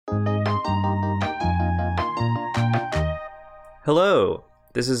Hello,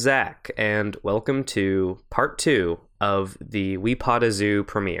 this is Zach, and welcome to part 2 of the We Pod a Zoo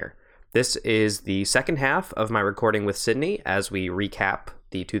premiere. This is the second half of my recording with Sydney as we recap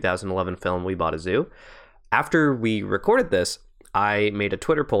the 2011 film We Bought a Zoo. After we recorded this, I made a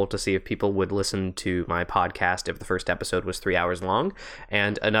Twitter poll to see if people would listen to my podcast if the first episode was 3 hours long,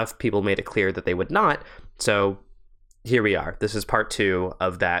 and enough people made it clear that they would not, so here we are. This is part 2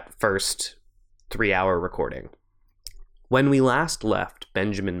 of that first 3-hour recording. When we last left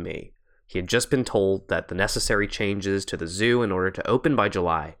Benjamin Mee, he had just been told that the necessary changes to the zoo in order to open by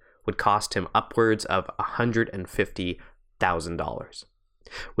July would cost him upwards of $150,000.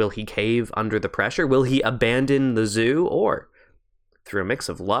 Will he cave under the pressure? Will he abandon the zoo? Or, through a mix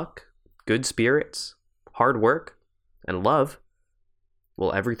of luck, good spirits, hard work, and love,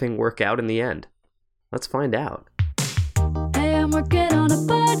 will everything work out in the end? Let's find out. Hey, I'm working on a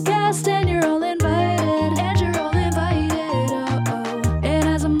podcast and you're all invited. And you're all invited, oh, oh. And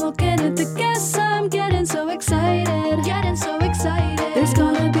as I'm looking at the guests, I'm getting so excited. Getting so excited. There's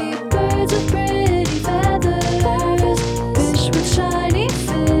gonna be birds with pretty feathers, fish with shiny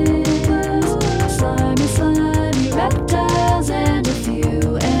fins, slimy reptiles, and a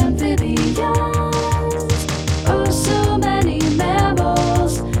few amphibians. Oh, so many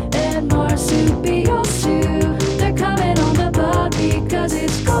mammals and marsupials too. They're coming on the pod because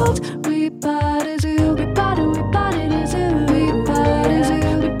it's called We Bought a Zoo. We bought it a zoo. We bought a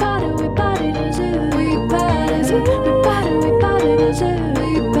zoo. We bought it a zoo. We bought a zoo. We bought it a zoo.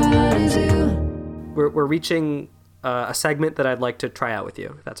 We bought a zoo. We're reaching a segment that I'd like to try out with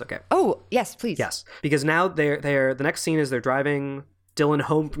you, if that's okay. Oh, yes, please. Yes, because now the next scene is they're driving Dylan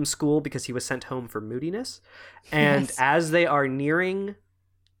home from school because he was sent home for moodiness. And Yes. as they are nearing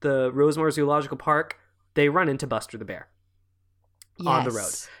the Rosemore Zoological Park, they run into Buster the Bear on the road.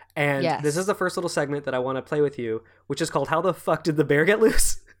 Yes. And Yes. this is the first little segment that I want to play with you, which is called How the Fuck Did the Bear Get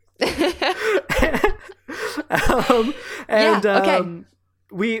Loose? Okay.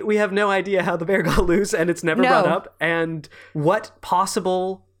 We have no idea how the bear got loose, and it's never No. brought up, and what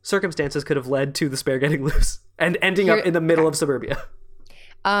possible circumstances could have led to this bear getting loose and ending up Here- in the middle of suburbia.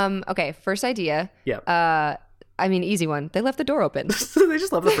 Okay, first idea. Yeah. I mean, easy one. They left the door open. They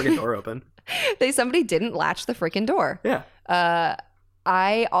just left the freaking door open. Somebody didn't latch the freaking door. Yeah.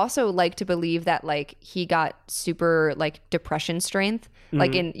 I also like to believe that like he got super like depression strength.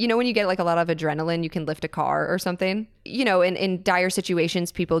 Like in, when you get like a lot of adrenaline, you can lift a car or something. In dire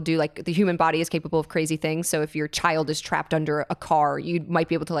situations, people do like the human body is capable of crazy things. So if your child is trapped under a car, you might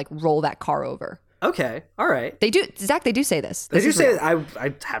be able to like roll that car over. Okay. All right. They do, Zach, they do say this. They This do is say real. that.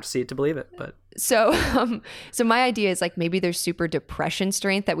 I have to see it to believe it, but So my idea is like maybe there's super depression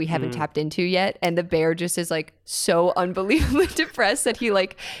strength that we haven't tapped into yet, and the bear just is like so unbelievably depressed that he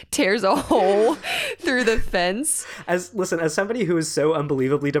like tears a hole through the fence. as somebody who is so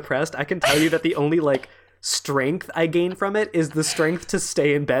unbelievably depressed, I can tell you that the only like strength I gain from it is the strength to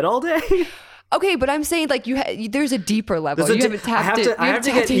stay in bed all day. Okay, but I'm saying like there's a deeper level. There's a You di- haven't tapped it. I You have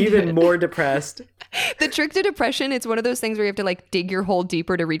to haven't get tapped into even it. more depressed. The trick to depression, it's one of those things where you have to like dig your hole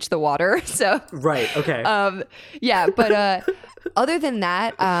deeper to reach the water. So Right. Okay. yeah, but other than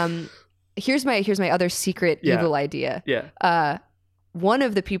that, here's my other secret Yeah. evil idea. yeah. One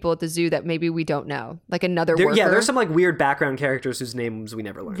of the people at the zoo that maybe we don't know, like another worker. Yeah. There's some like weird background characters whose names we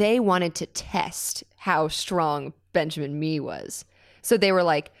never learned. They wanted to test how strong Benjamin Mee was. So they were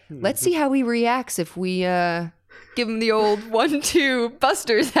like, let's see how he reacts if we give him the old 1-2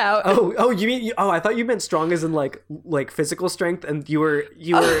 busters out. You mean? I thought you meant strong as in like physical strength, and you were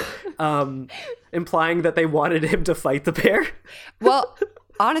implying that they wanted him to fight the bear. Well,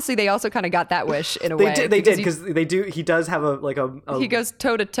 honestly, they also kind of got that wish in a They way. did because they do. He does have a he goes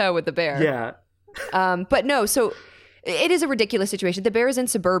toe to toe with the bear. yeah. But no, so it is a ridiculous situation. The bear is in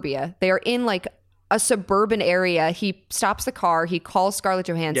suburbia. They are in like a suburban area. He stops the car. He calls Scarlett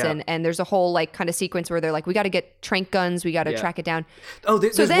Johansson, Yeah. and there's a whole like kind of sequence where they're like, "We got to get trank guns. We got to Yeah. track it down." Oh,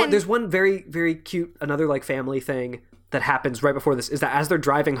 So then- there's one very, very cute, another like family thing that happens right before this is that as they're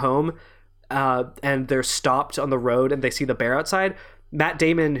driving home and they're stopped on the road and they see the bear outside, Matt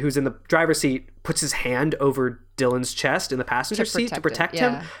Damon, who's in the driver's seat, puts his hand over Dylan's chest in the passenger seat to protect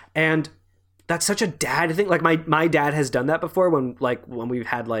him. yeah. And that's such a dad thing. Like my dad has done that before when we've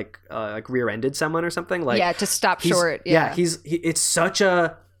had like rear-ended someone or something. Like Yeah, to stop he's- short. Yeah, Yeah. it's such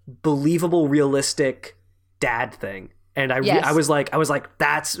a believable, realistic dad thing. And Yes. I was like,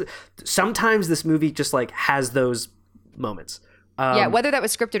 that's sometimes this movie just like has those moments. Yeah, whether that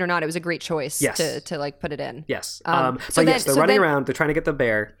was scripted or not, it was a great choice Yes. to like put it in. Yes. So But yes, then- they're so running then- around. They're trying to get the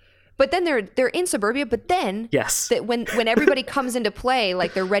bear. But then they're in suburbia. But then Yes. when everybody comes into play,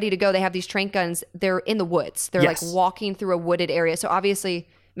 like they're ready to go, they have these trank guns. They're in the woods. They're Yes. like walking through a wooded area. So obviously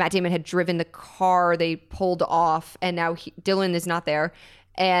Matt Damon had driven the car. They pulled off, and now Dylan is not there,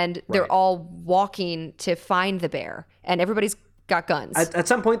 and they're Right. all walking to find the bear, and everybody's got guns. At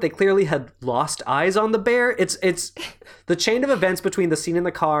some point, they clearly had lost eyes on the bear. It's the chain of events between the scene in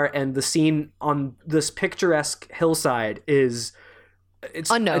the car and the scene on this picturesque hillside is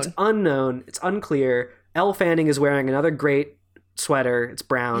Unknown. It's unknown. It's unclear. Elle Fanning is wearing another great sweater. It's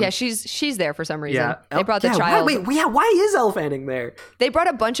brown. Yeah, she's there for some reason. Yeah. They brought the yeah, child. Why is Elle Fanning there? They brought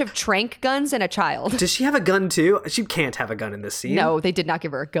a bunch of trank guns and a child. Does she have a gun too? She can't have a gun in this scene. No, they did not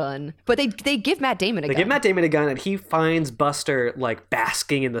give her a gun. But they give Matt Damon a gun. They give Matt Damon a gun, and he finds Buster like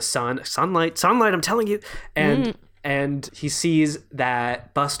basking in the sunlight. I'm telling you. And he sees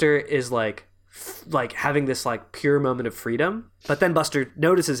that Buster is like having this like pure moment of freedom. But then Buster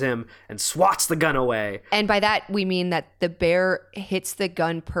notices him and swats the gun away. And by that, we mean that the bear hits the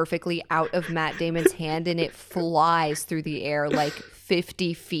gun perfectly out of Matt Damon's hand, and it flies through the air like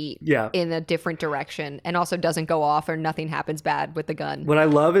 50 feet in a different direction, and also doesn't go off or nothing happens bad with the gun. What I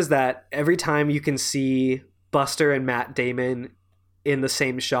love is that every time you can see Buster and Matt Damon in the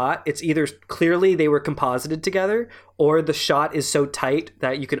same shot, it's either clearly they were composited together, or the shot is so tight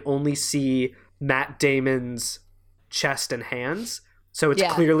that you can only see Matt Damon's chest and hands, so it's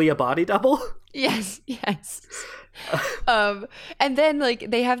clearly a body double. Yes. And then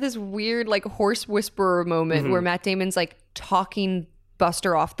like they have this weird like horse whisperer moment where Matt Damon's like talking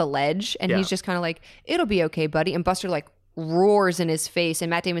Buster off the ledge, and he's just kind of like, "It'll be okay, buddy," and Buster like roars in his face, and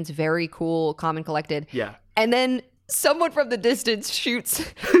Matt Damon's very cool, calm and collected. Yeah. And then someone from the distance shoots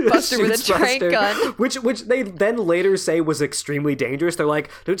Buster with a trank gun. Which they then later say was extremely dangerous. They're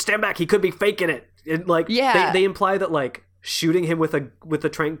like, "Dude, stand back. He could be faking it." And like, they imply that like shooting him with a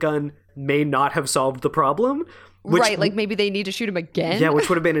trank gun may not have solved the problem. Right, like maybe they need to shoot him again. Yeah, which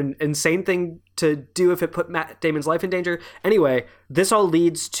would have been an insane thing to do if it put Matt Damon's life in danger. Anyway, this all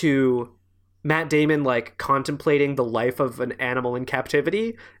leads to Matt Damon like contemplating the life of an animal in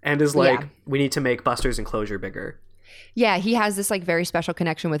captivity, and is like, we need to make Buster's enclosure bigger. Yeah, he has this like very special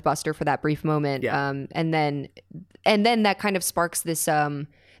connection with Buster for that brief moment. And then that kind of sparks this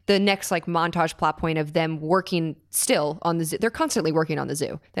the next like montage plot point of them working still on the zoo. They're constantly working on the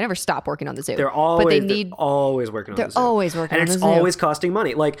zoo. They never stop working on the zoo. They're always working on the zoo. They're always working on the zoo. And it's always costing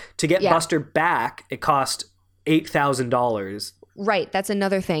money. Like to get Buster back, it cost $8,000. Right, that's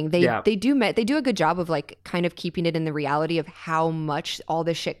another thing. They do a good job of like kind of keeping it in the reality of how much all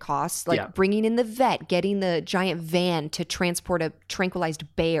this shit costs. Like bringing in the vet, getting the giant van to transport a tranquilized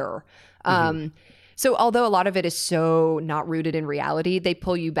bear. So although a lot of it is so not rooted in reality, they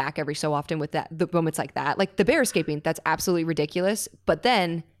pull you back every so often with the moments like that. Like the bear escaping, that's absolutely ridiculous. But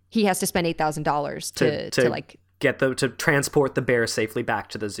then he has to spend $8,000 to like to transport the bear safely back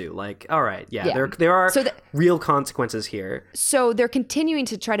to the zoo. Like, all right, there are real consequences here. So they're continuing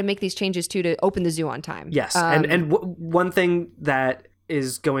to try to make these changes too to open the zoo on time. Yes, and one thing that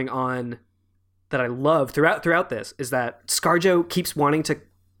is going on that I love throughout this is that ScarJo keeps wanting to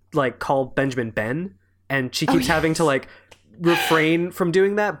like call Benjamin Ben, and she keeps having to like refrain from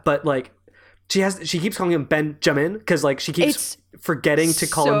doing that, but like she keeps calling him Benjamin because like she keeps forgetting to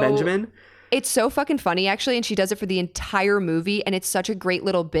call him Benjamin. It's so fucking funny actually, and she does it for the entire movie, and it's such a great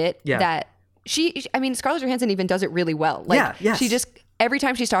little bit that Scarlett Johansson even does it really well. Like she just every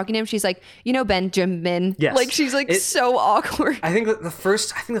time she's talking to him, she's like, Benjamin. Yes. Like she's like so awkward. I think the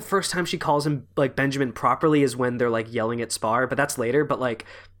first time she calls him like Benjamin properly is when they're like yelling at Spar, but that's later. But like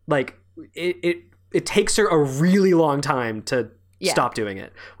it takes her a really long time to stop doing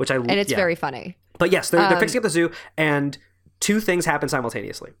it, which and it's very funny. But yes, they're fixing up the zoo, and two things happen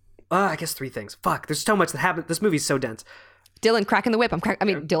simultaneously. I guess three things. Fuck, there's so much that happened. This movie's so dense. Dylan cracking the whip.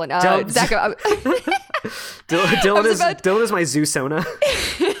 Dylan. Zach. Dylan is my zoo sona.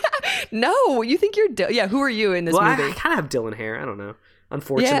 No, you think you're who are you in this movie? I kind of have Dylan hair. I don't know.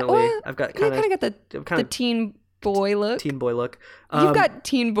 Unfortunately, I've got kind of got the teen boy look. Teen boy look. You've got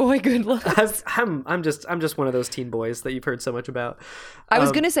teen boy good look. I'm just one of those teen boys that you've heard so much about. I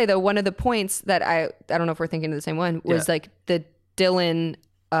was gonna say though, one of the points that I don't know if we're thinking of the same one was like the Dylan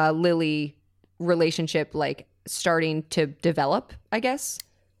Lily relationship like starting to develop, I guess.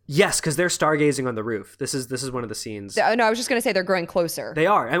 Yes, because they're stargazing on the roof. This is one of the scenes. No, I was just gonna say they're growing closer. They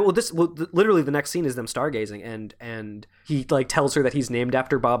are, and literally the next scene is them stargazing, and he like tells her that he's named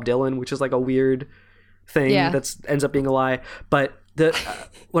after Bob Dylan, which is like a weird thing that ends up being a lie. But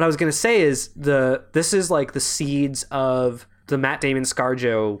what I was gonna say is this is like the seeds of the Matt Damon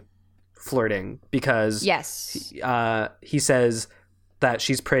ScarJo flirting, because yes, he says that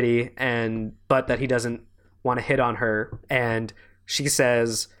she's pretty but that he doesn't want to hit on her. And she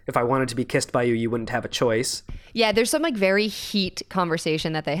says, if I wanted to be kissed by you, you wouldn't have a choice. Yeah, there's some like very heat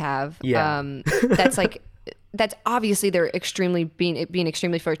conversation that they have. Yeah. That's like that's obviously they're extremely being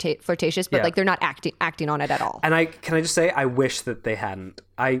extremely flirtatious, but like they're not acting on it at all. And can I just say, I wish that they hadn't.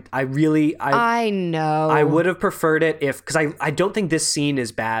 I know. I would have preferred it because I don't think this scene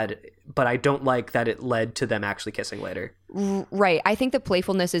is bad, but I don't like that it led to them actually kissing later. Right. I think the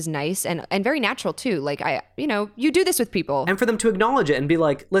playfulness is nice and very natural too. Like you do this with people. And for them to acknowledge it and be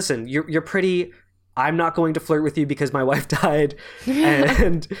like, listen, you're pretty. I'm not going to flirt with you because my wife died,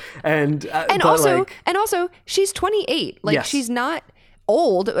 and also she's 28. Like yes. She's not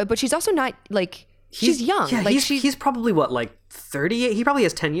old, but she's also not like she's young. Yeah, like he's probably what, like 38. He probably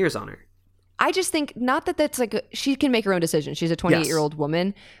has 10 years on her. I just think not that that's like she can make her own decision. She's a 28-year-old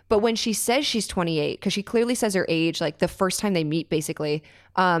woman, but when she says she's 28, because she clearly says her age, like the first time they meet, basically.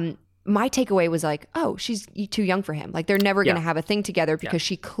 My takeaway was like, oh, she's too young for him. Like they're never going to have a thing together because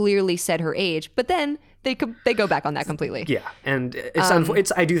she clearly said her age. But then they go back on that completely. Yeah, and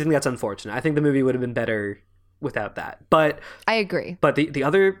I do think that's unfortunate. I think the movie would have been better without that. But I agree. But the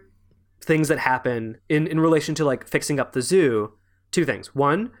other things that happen in relation to like fixing up the zoo, two things.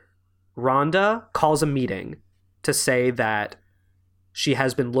 One, Rhonda calls a meeting to say that she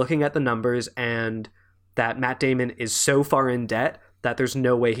has been looking at the numbers and that Matt Damon is so far in debt that there's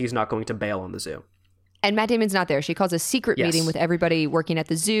no way he's not going to bail on the zoo. And Matt Damon's not there. She calls a secret meeting with everybody working at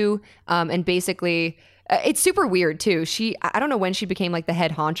the zoo. And basically, it's super weird too. I don't know when she became like the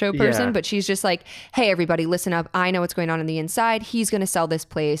head honcho person, but she's just like, hey, everybody, listen up. I know what's going on the inside. He's going to sell this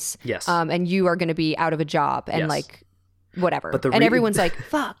place. Yes. And you are going to be out of a job and like whatever. But and everyone's like,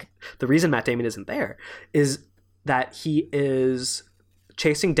 fuck. The reason Matt Damon isn't there is that he is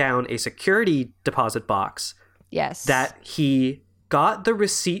chasing down a security deposit box. Yes. That he got the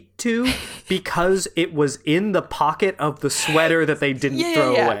receipt to because it was in the pocket of the sweater that they didn't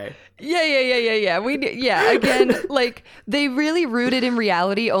throw away. Yeah. Again, like they really rooted in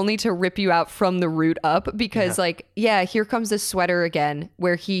reality only to rip you out from the root up because here comes this sweater again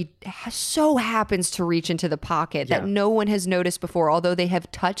where he so happens to reach into the pocket that no one has noticed before, although they have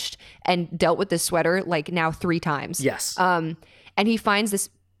touched and dealt with this sweater like now 3 times. Yes. And he finds this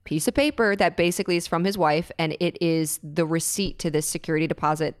piece of paper that basically is from his wife, and it is the receipt to this security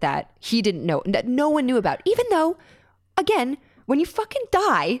deposit that he didn't know, that no one knew about, even though, again, when you fucking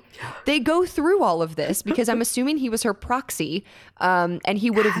die, they go through all of this because I'm assuming he was her proxy, and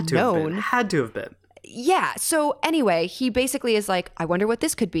he would have known. Had to have been. Yeah. So anyway, he basically is like, I wonder what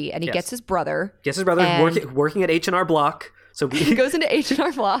this could be, and he gets his brother. Working at H&R Block. So he goes into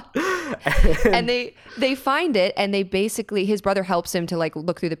H&R Block, and they find it, and they basically, his brother helps him to like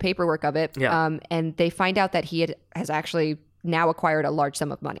look through the paperwork of it. Yeah. And they find out that he has actually now acquired a large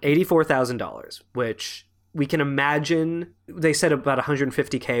sum of money, $84,000, which we can imagine. They said about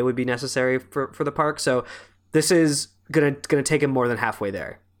 $150K would be necessary for the park. So this is gonna take him more than halfway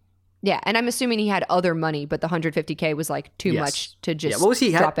there. Yeah, and I'm assuming he had other money, but the $150K was like too much to just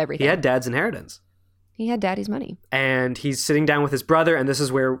drop everything. He had dad's inheritance. He had daddy's money. And he's sitting down with his brother, and this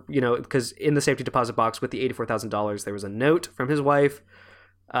is where, because in the safety deposit box with the $84,000, there was a note from his wife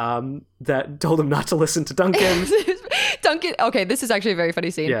that told him not to listen to Duncan. Duncan, okay, this is actually a very funny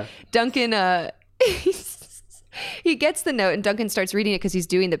scene. Yeah. Duncan, he gets the note, and Duncan starts reading it because he's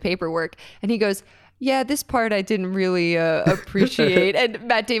doing the paperwork, and he goes, yeah, this part I didn't really appreciate. And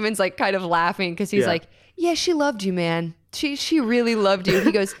Matt Damon's like kind of laughing because he's like, yeah, she loved you, man. She really loved you.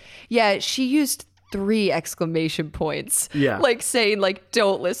 He goes, yeah, she used 3 exclamation points. Yeah. Like saying like,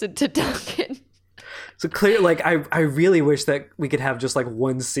 don't listen to Duncan. So clear, like I really wish that we could have just like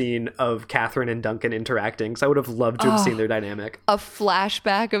one scene of Catherine and Duncan interacting. So I would have loved to have seen their dynamic. A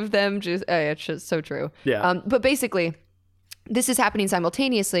flashback of them. It's just so true. Yeah. But basically, this is happening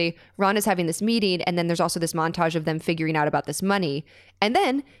simultaneously. Ron is having this meeting, and then there's also this montage of them figuring out about this money. And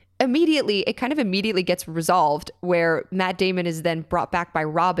then it kind of immediately gets resolved where Matt Damon is then brought back by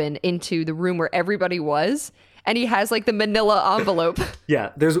Robin into the room where everybody was. And he has like the manila envelope.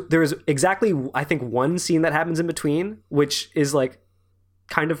 Yeah, there's exactly, I think, one scene that happens in between, which is like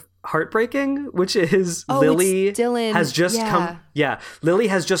kind of heartbreaking, which is Lily has just come. Yeah, Lily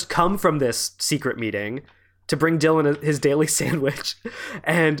has just come from this secret meeting to bring Dylan his daily sandwich.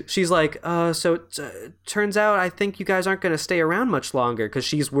 And she's like, so it turns out I think you guys aren't going to stay around much longer, because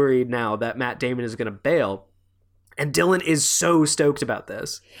she's worried now that Matt Damon is going to bail. And Dylan is so stoked about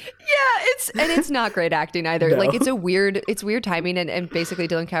this. Yeah, it's not great acting either. No. Like it's weird timing, and basically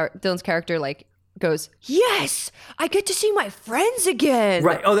Dylan's character like goes, yes, I get to see my friends again.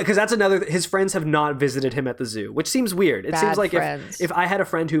 Right. Oh, because that's another. His friends have not visited him at the zoo, which seems weird. It Bad seems like friends. if I had a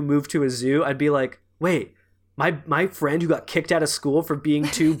friend who moved to a zoo, I'd be like, wait, my friend who got kicked out of school for being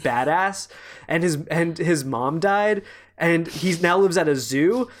too badass, and his mom died, and he now lives at a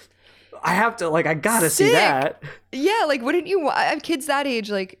zoo. I have to I gotta see Sick. that. Yeah, like wouldn't you have kids that age?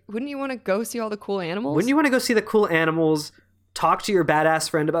 Like, wouldn't you want to go see all the cool animals? Wouldn't you want to go see the cool animals? Talk to your badass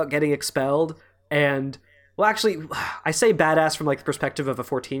friend about getting expelled, and well, actually, I say badass from the perspective of a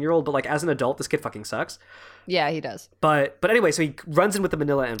 14-year-old, but as an adult, this kid fucking sucks. Yeah, he does. But anyway, so he runs in with the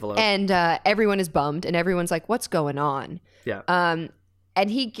manila envelope. And everyone is bummed, and everyone's like, "What's going on?" Yeah. And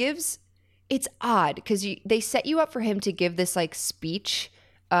he gives. It's odd because they set you up for him to give this speech.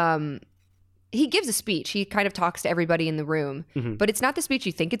 He gives a speech. He kind of talks to everybody in the room, but it's not the speech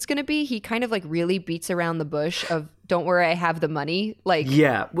you think it's going to be. He kind of really beats around the bush of "Don't worry, I have the money."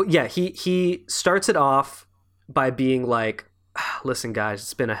 Yeah, he starts it off by being like, "Listen, guys,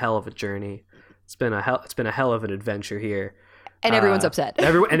 it's been a hell of a journey. It's been a hell of an adventure here." And everyone's upset.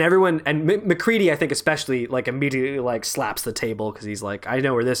 Everyone, and McCready, I think especially, immediately slaps the table because he's like, "I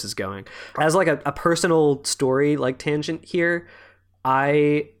know where this is going." As a personal story tangent here,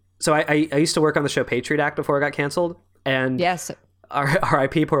 I used to work on the show Patriot Act before it got canceled, and Yes.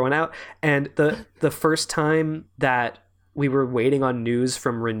 R.I.P. Pour one out. And the first time that we were waiting on news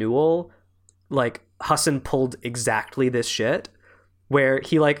from renewal, Hassan pulled exactly this shit, where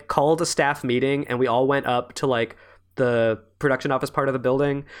he called a staff meeting and we all went up to the production office part of the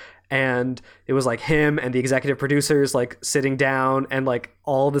building, and it was him and the executive producers sitting down, and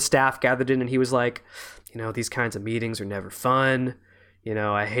all the staff gathered in, and he was like, these kinds of meetings are never fun.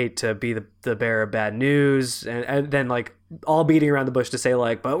 I hate to be the bearer of bad news, and then all beating around the bush to say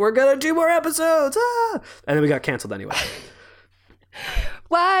but we're gonna do more episodes, and then we got canceled anyway.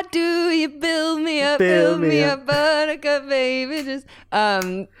 Why do you build me up, buttercup baby? Just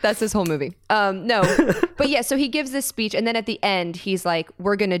that's this whole movie. No, but yeah. So he gives this speech, and then at the end, he's like,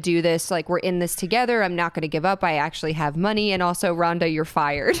 "We're gonna do this. We're in this together. I'm not gonna give up. I actually have money, and also Rhonda, you're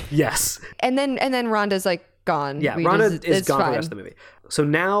fired." Yes. And then Rhonda's gone. Yeah, We Rhonda is it's gone for fine. the rest of the movie. So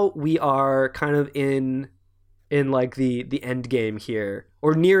now we are kind of in the end game here,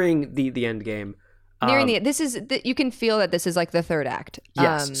 or nearing the end game. Nearing you can feel that this is the third act.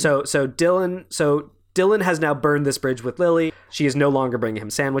 Yes. So Dylan has now burned this bridge with Lily. She is no longer bringing him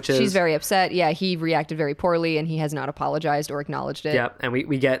sandwiches. She's very upset. Yeah, he reacted very poorly, and he has not apologized or acknowledged it. Yeah, and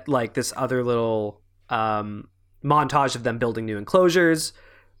we get this other little montage of them building new enclosures,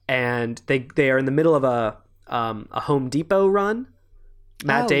 and they are in the middle of a Home Depot run.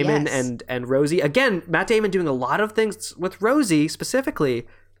 Matt Damon yes. and Rosie. Again, Matt Damon doing a lot of things with Rosie specifically,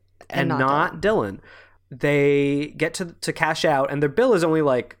 and not Dylan. They get to cash out, and their bill is only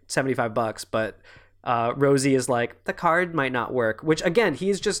 $75, but Rosie is the card might not work, which again,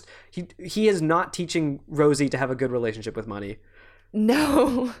 he is not teaching Rosie to have a good relationship with money.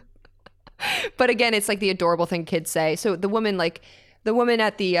 No. But again, it's the adorable thing kids say. So the woman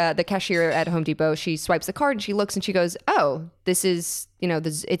at the cashier at Home Depot, she swipes the card and she looks and she goes, "Oh, this is,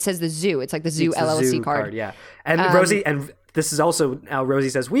 it says the zoo. It's the zoo It's the LLC zoo card." Yeah. And Rosie, and this is also now Rosie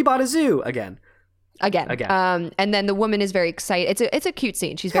says, "We bought a zoo again." Again. And then the woman is very excited. It's a cute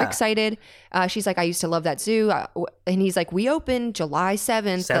scene. She's very excited. She's like, "I used to love that zoo." And he's like, "We opened July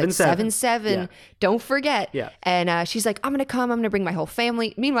 7th, 7/7. Yeah. Don't forget." Yeah. And she's like, "I'm going to come. I'm going to bring my whole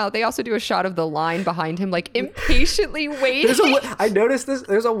family." Meanwhile, they also do a shot of the line behind him, impatiently waiting. I noticed this.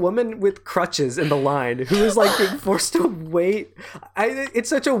 There's a woman with crutches in the line who is being forced to wait. It's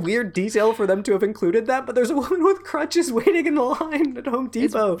such a weird detail for them to have included that, but there's a woman with crutches waiting in the line at Home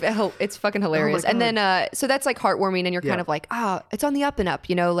Depot. It's fucking hilarious. Oh my And then so that's heartwarming, and you're kind of it's on the up and up,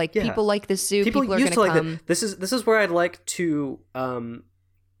 people like this zoo, people are used going to to come. This is where I'd like to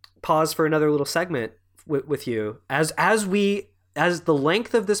pause for another little segment with you as the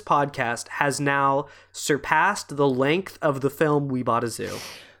length of this podcast has now surpassed the length of the film We Bought a Zoo.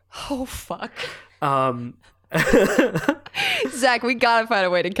 Oh fuck. Zach, we gotta find a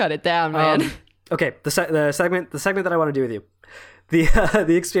way to cut it down, man. Okay, the segment that I want to do with you,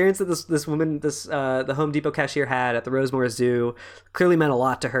 the experience that this woman, the Home Depot cashier had at the Rosemore Zoo, clearly meant a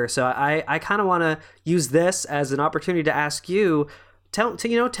lot to her. So I kind of want to use this as an opportunity to ask you, tell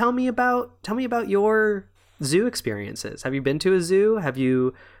me about your zoo experiences. Have you been to a zoo? Have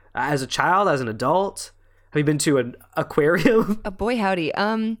you, as a child, as an adult, have you been to an aquarium? Boy howdy.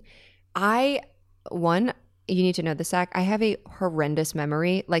 You need to know this, Zach. I have a horrendous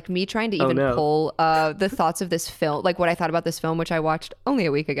memory. Me trying to even pull the thoughts of this film, what I thought about this film, which I watched only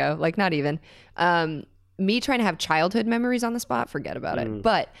a week ago, not even. me trying to have childhood memories on the spot, forget about it.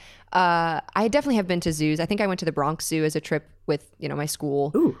 But I definitely have been to zoos. I think I went to the Bronx Zoo as a trip with, my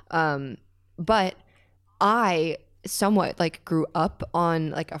school. Ooh. But I somewhat like grew up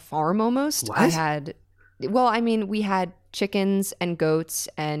on like a farm almost. What? We had chickens and goats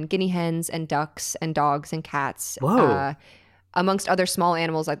and guinea hens and ducks and dogs and cats. Whoa. Amongst other small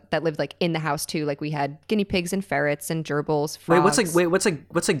animals that lived like in the house too. Like we had guinea pigs and ferrets and gerbils, frogs.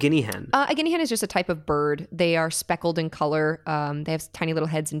 What's a guinea hen? A guinea hen is just a type of bird. They are speckled in color. They have tiny little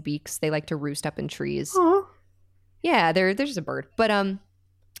heads and beaks. They like to roost up in trees. Aw. Yeah, they're just a bird. But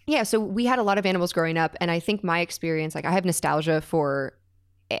yeah, so we had a lot of animals growing up, and I think my experience, like I have nostalgia for,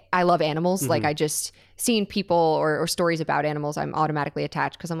 I love animals. Like I just seeing people or stories about animals, I'm automatically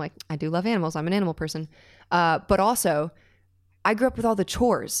attached because I'm like, I do love animals. I'm an animal person. But also, I grew up with all the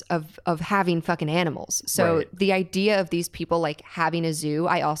chores of having fucking animals. So Right. the idea of these people like having a zoo,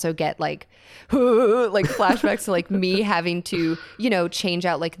 I also get like like flashbacks to like me having to, change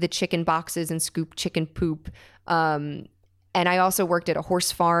out like the chicken boxes and scoop chicken poop. And I also worked at a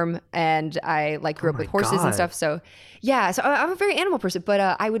horse farm, and I like grew up with horses God. and stuff. So yeah, so I'm a very animal person, but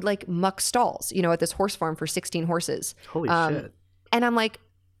I would like muck stalls, at this horse farm for 16 horses. Holy shit. And I'm like,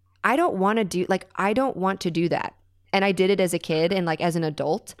 I don't want to do that. And I did it as a kid and like as an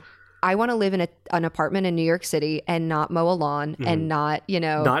adult. I want to live in an apartment in New York City and not mow a lawn and not,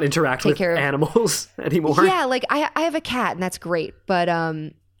 Not interact take with care of animals anymore. Yeah, like I have a cat and that's great. But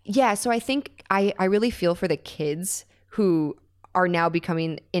yeah, so I think I really feel for the kids who are now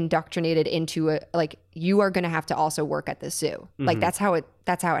becoming indoctrinated into like you are going to have to also work at the zoo. Like that's how it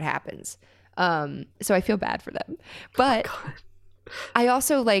happens. So I feel bad for them. But I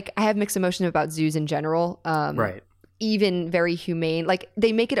also like I have mixed emotions about zoos in general. Right. Even very humane. Like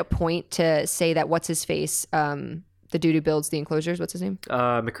they make it a point to say that what's his face, the dude who builds the enclosures, what's his name?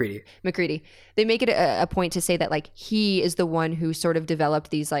 McCready. They make it a point to say that like he is the one who sort of developed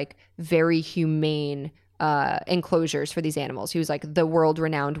these like very humane enclosures for these animals. He was like the world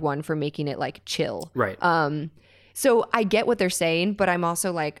renowned one for making it like chill. Right. So I get what they're saying, but I'm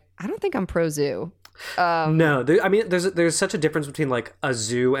also like, I don't think I'm pro zoo. No, there's such a difference between like a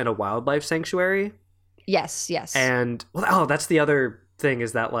zoo and a wildlife sanctuary. Yes. And that's the other thing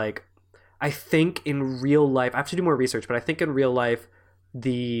is that like I think in real life I have to do more research, but I think in real life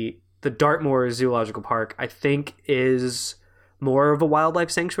the Dartmoor Zoological Park I think is more of a wildlife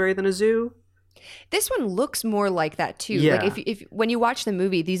sanctuary than a zoo. This one looks more like that too. Yeah. Like if when you watch the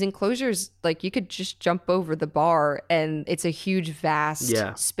movie, these enclosures, like you could just jump over the bar and it's a huge, vast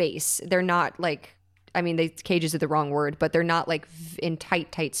space. They're not like, I mean, cages are the wrong word, but they're not like in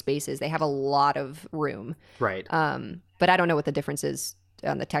tight spaces. They have a lot of room. Right. But I don't know what the difference is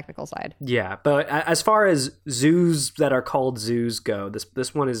on the technical side. Yeah, but as far as zoos that are called zoos go,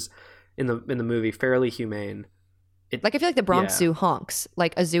 this one is in the movie fairly humane. Like I feel like the Bronx Zoo honks.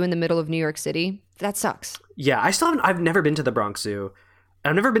 Like a zoo in the middle of New York City, that sucks. Yeah, I've never been to the Bronx Zoo.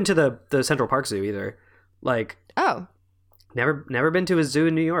 I've never been to the Central Park Zoo either. Like, never been to a zoo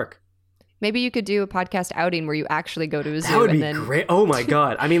in New York. Maybe you could do a podcast outing where you actually go to a zoo. That would be great. Oh my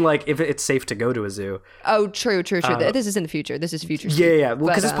God. I mean, like if it's safe to go to a zoo. Oh, true. This is in the future. This is future. Yeah. Well,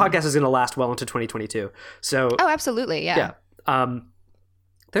 because this podcast is going to last well into 2022. So. Oh, absolutely. Yeah.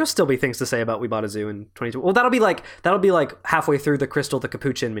 There'll still be things to say about We Bought a Zoo in 2022. Well, that'll be like halfway through the Crystal the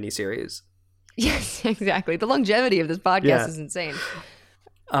Capuchin miniseries. Yes, exactly. The longevity of this podcast is insane.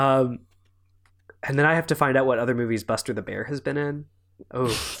 And then I have to find out what other movies Buster the Bear has been in.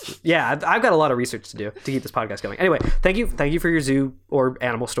 Oh, yeah. I've got a lot of research to do to keep this podcast going. Anyway, thank you for your zoo or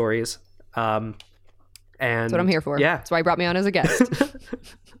animal stories. And that's what I'm here for. Yeah, that's why you brought me on as a guest.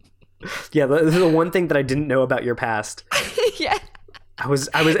 Yeah, the one thing that I didn't know about your past. Yeah. I was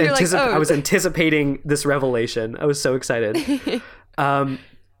anticipating this revelation. I was so excited.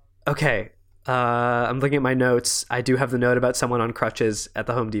 Okay. I'm looking at my notes. I do have the note about someone on crutches at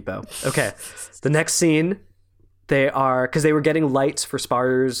the Home Depot. Okay. The next scene, because they were getting lights for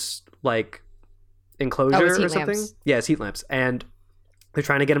Spar's like enclosure or something. Lamps. Yeah, it's heat lamps. And they're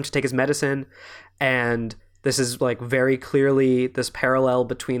trying to get him to take his medicine. And this is like very clearly this parallel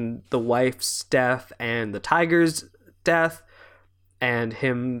between the wife's death and the tiger's death.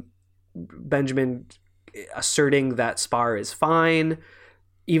 And Benjamin asserting that Spar is fine,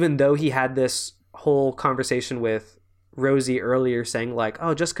 even though he had this whole conversation with Rosie earlier saying like,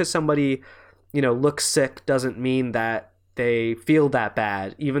 oh, just because somebody, looks sick doesn't mean that they feel that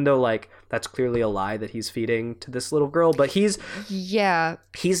bad, even though like that's clearly a lie that he's feeding to this little girl. But he's now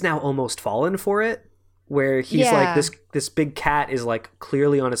almost fallen for it, where he's like this big cat is like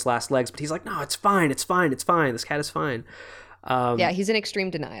clearly on its last legs, but he's like, no, it's fine. This cat is fine. He's in extreme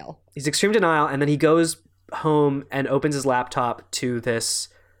denial. And then he goes home and opens his laptop to this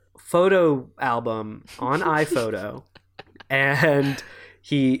photo album on iPhoto, and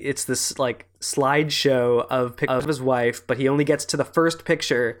it's this like slideshow of pictures of his wife, but he only gets to the first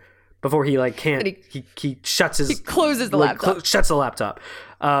picture before he like can't. He shuts his. He closes the like, laptop. Shuts the laptop.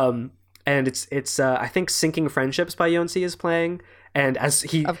 And it's I think Sinking Friendships by Yonsei is playing, and as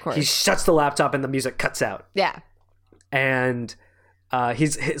he shuts the laptop and the music cuts out. Yeah. And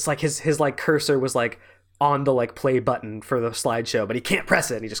his like cursor was like on the like play button for the slideshow, but he can't press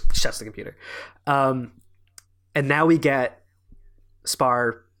it and he just shuts the computer. And now we get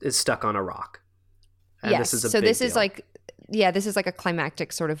Spar is stuck on a rock. And yes. This is this is like a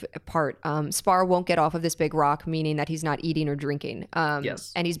climactic sort of part. Spar won't get off of this big rock, meaning that he's not eating or drinking.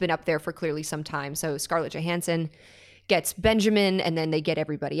 Yes. And he's been up there for clearly some time. So Scarlett Johansson gets Benjamin, and then they get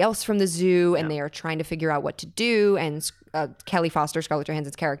everybody else from the zoo, and they are trying to figure out what to do. And Kelly Foster, Scarlett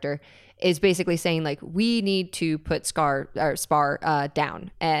Johansson's character, is basically saying like, we need to put Spar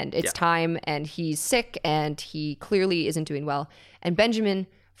down, and it's time, and he's sick, and he clearly isn't doing well. And Benjamin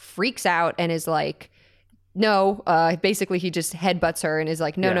freaks out and is like, no, basically he just headbutts her and is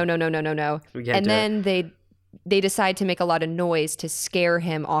like, no. And then they decide to make a lot of noise to scare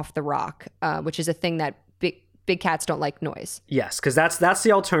him off the rock, which is a thing that big cats don't like noise. Yes, because that's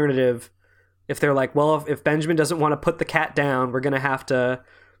the alternative. If they're like, well, if Benjamin doesn't want to put the cat down, we're gonna have to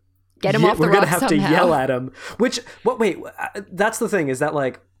get him off the rock. We're gonna have somehow. to yell at him. Wait, that's the thing, is that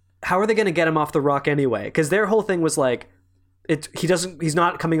like, how are they gonna get him off the rock anyway? Because their whole thing was like, he's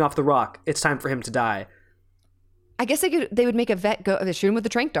not coming off the rock. It's time for him to die. I guess they would make a vet shoot him with the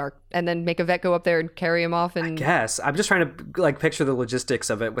trank dart, and then make a vet go up there and carry him off. And I guess I'm just trying to like picture the logistics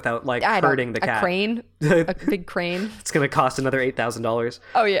of it without like hurting the cat. A crane, a big crane. It's gonna cost another $8,000.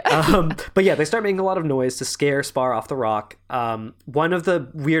 Oh yeah. But yeah, they start making a lot of noise to scare Spar off the rock. One of the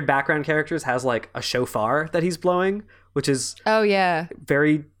weird background characters has like a shofar that he's blowing, which is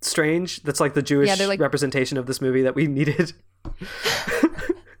very strange. That's like the Jewish representation of this movie that we needed.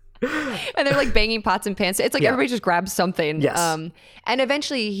 And they're like banging pots and pans. It's like everybody just grabs something. Yes. And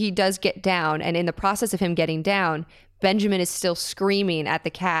eventually he does get down. And in the process of him getting down, Benjamin is still screaming at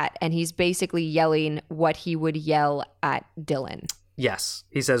the cat. And he's basically yelling what he would yell at Dylan. Yes.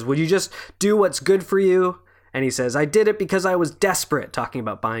 He says, would you just do what's good for you? And he says, I did it because I was desperate, talking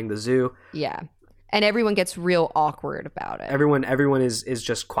about buying the zoo. Yeah. And everyone gets real awkward about it. Everyone is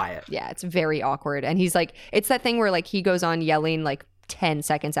just quiet. Yeah, it's very awkward. And he's like, it's that thing where like he goes on yelling like 10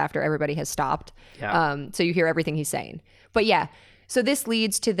 seconds after everybody has stopped. Yeah. So you hear everything he's saying. But yeah, so this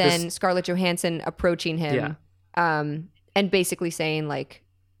leads to then Scarlett Johansson approaching him and basically saying like,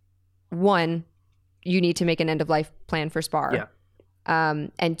 one, you need to make an end of life plan for Spar. Yeah.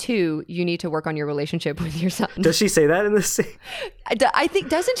 And two, you need to work on your relationship with your son. Does she say that in this scene? I think,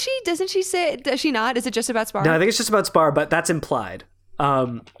 doesn't she say, does she not? Is it just about Spar? No, I think it's just about Spar, but that's implied.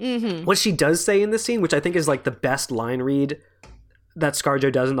 What she does say in this scene, which I think is like the best line read that ScarJo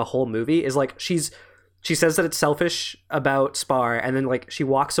does in the whole movie, is like she says that it's selfish about Spar, and then like she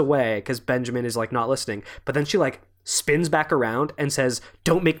walks away because Benjamin is like not listening, but then she like spins back around and says,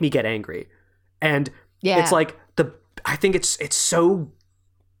 don't make me get angry. And it's like I think it's so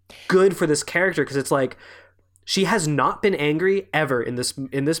good for this character, because it's like she has not been angry ever in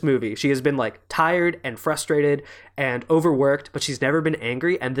this movie. She has been like tired and frustrated and overworked, but she's never been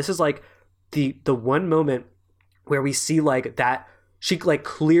angry. And this is like the one moment where we see like that she like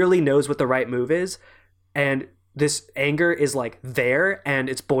clearly knows what the right move is, and this anger is like there and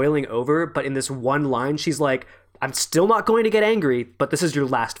it's boiling over, but in this one line she's like, I'm still not going to get angry, but this is your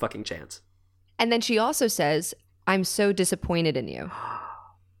last fucking chance. And then she also says, I'm so disappointed in you,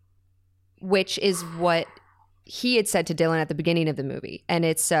 which is what he had said to Dylan at the beginning of the movie. And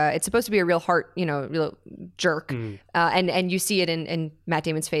it's supposed to be a real real jerk. And you see it in Matt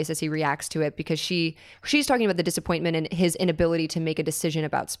Damon's face as he reacts to it, because she's talking about the disappointment and his inability to make a decision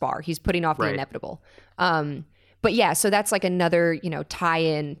about Spar. He's putting off the inevitable. But yeah, so that's like another,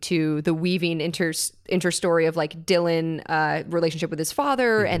 tie-in to the weaving interstory of like Dylan relationship with his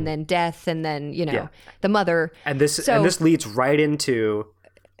father, and then death, and then, the mother. And this leads right into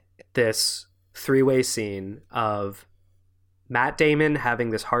this three-way scene of Matt Damon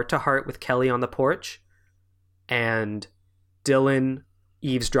having this heart-to-heart with Kelly on the porch, and Dylan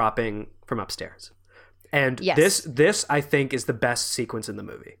eavesdropping from upstairs. And this I think is the best sequence in the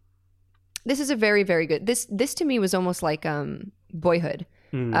movie. This is a very, very good. This to me was almost like Boyhood.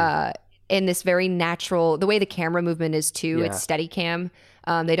 in this very natural, the way the camera movement is too. Yeah. It's steady cam.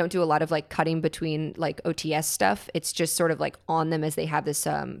 They don't do a lot of like cutting between like OTS stuff. It's just sort of like on them as they have this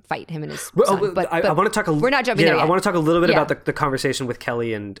fight, him and his son. But I want to talk. We're not jumping there yet. I want to talk a little bit Yeah. about the conversation with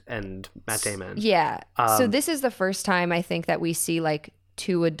Kelly and Matt Damon. Yeah. So this is the first time I think that we see like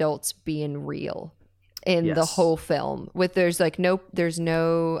two adults being real in the Yes. whole film. With there's no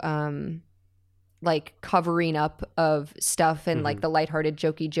like covering up of stuff and like the lighthearted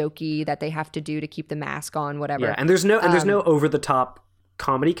jokey that they have to do to keep the mask on, whatever. Yeah, and there's no over the top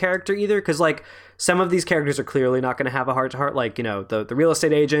comedy character either, because like some of these characters are clearly not going to have a heart to heart, like, you know, the real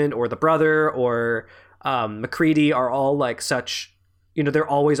estate agent or the brother or McCready are all like such, you know, they're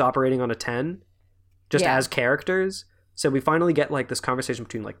always operating on a 10 just Yeah. as characters. So we finally get like this conversation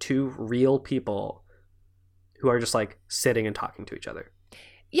between like two real people who are just like sitting and talking to each other.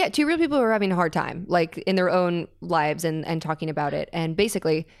 Yeah, two real people who are having a hard time, like in their own lives and talking about it. And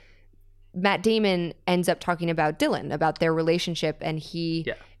basically, Matt Damon ends up talking about Dylan, about their relationship, and he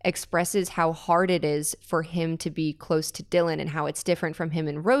expresses how hard it is for him to be close to Dylan and how it's different from him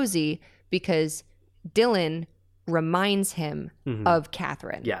and Rosie because Dylan reminds him of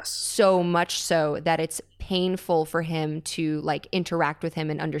Catherine. Yes. So much so that it's painful for him to like interact with him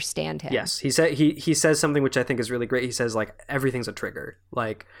and understand him. Yes, he says something which I think is really great. He says like everything's a trigger,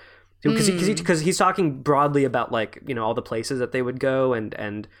 like because he's talking broadly about like, you know, all the places that they would go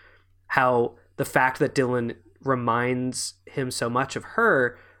and how the fact that Dylan reminds him so much of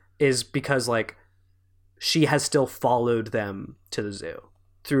her is because like she has still followed them to the zoo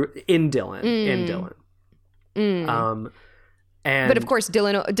in Dylan. And But of course,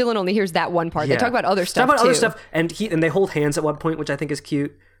 Dylan only hears that one part. They talk about other stuff too. other stuff, and they hold hands at one point, which I think is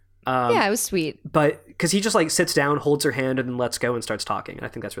cute. Yeah, it was sweet. But because he just like sits down, holds her hand, and then lets go and starts talking, and I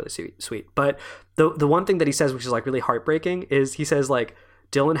think that's really sweet. But the one thing that he says, which is like really heartbreaking, is he says like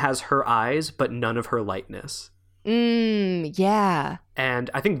Dylan has her eyes, but none of her lightness. Yeah. And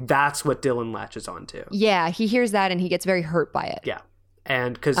I think that's what Dylan latches onto. Yeah, he hears that and he gets very hurt by it. Yeah,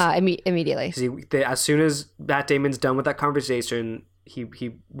 and because immediately. as soon as Matt Damon's done with that conversation,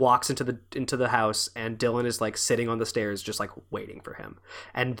 he walks into the house, and Dylan is like sitting on the stairs, just like waiting for him.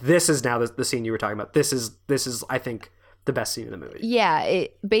 And this is now the scene you were talking about. This is I think the best scene in the movie. Yeah,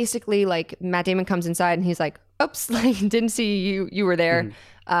 it basically like Matt Damon comes inside and he's like, "Oops, like didn't see you were there,"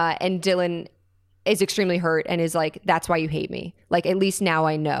 and Dylan is extremely hurt and is like, "That's why you hate me. Like at least now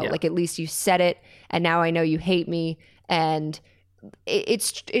I know. Like at least you said it, and now I know you hate me." And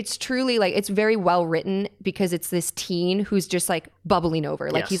it's truly like it's very well written because it's this teen who's just like bubbling over.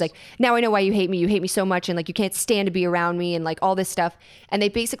 Like he's like, "Now I know why you hate me. You hate me so much, and like you can't stand to be around me," and like all this stuff. And they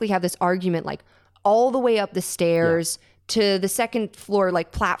basically have this argument like all the way up the stairs to the second floor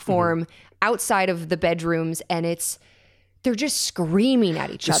like platform outside of the bedrooms, and they're just screaming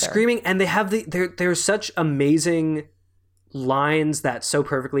at each other. Screaming, and they have there's such amazing lines that so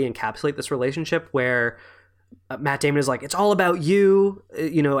perfectly encapsulate this relationship where Matt Damon is like, "It's all about you,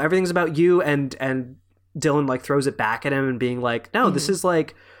 you know, everything's about you," and Dylan like throws it back at him and being like, "No, this is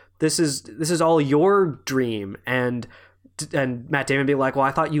like this is all your dream," and Matt Damon being like, "Well,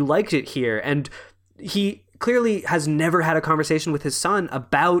 I thought you liked it here," and he clearly has never had a conversation with his son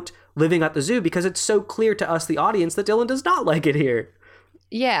about living at the zoo because it's so clear to us, the audience, that Dylan does not like it here.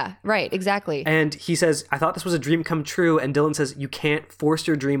 Yeah, right, exactly. And he says, "I thought this was a dream come true," and Dylan says, "You can't force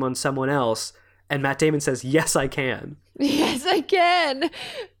your dream on someone else." And Matt Damon says, "Yes, I can." Yes, I can.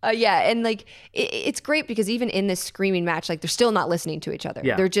 Yeah, and like it's great because even in this screaming match, like they're still not listening to each other.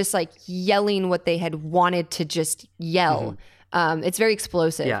 Yeah. They're just like yelling what they had wanted to just yell. It's very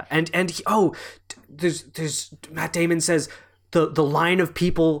explosive. Yeah, and there's Matt Damon says the line of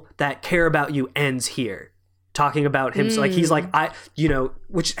people that care about you ends here, talking about him. So like he's like,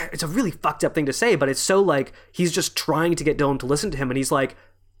 which it's a really fucked up thing to say, but it's so like he's just trying to get Dylan to listen to him, and he's like,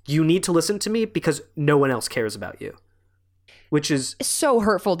 "You need to listen to me because no one else cares about you," which is so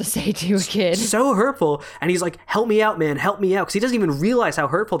hurtful to say to a kid. so hurtful. And he's like, "Help me out, man, help me out," because he doesn't even realize how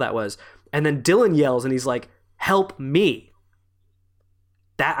hurtful that was. And then Dylan yells, and he's like, "Help me."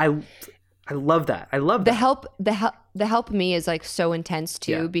 That I love that. I love that. The help me is like so intense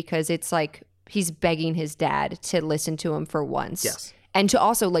too because it's like he's begging his dad to listen to him for once. Yes. And to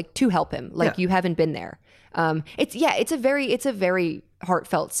also like to help him. Like you haven't been there. It's a very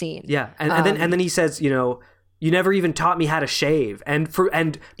heartfelt scene. Yeah. And then he says, "You never even taught me how to shave." And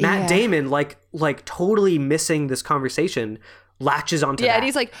Matt Damon like totally missing this conversation, latches onto Yeah, that. and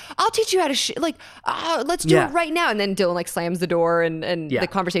he's like, "I'll teach you how to let's do Yeah. it right now." And then Dylan like slams the door, and Yeah. the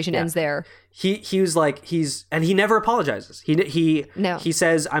conversation ends there. He was like, and he never apologizes. No. He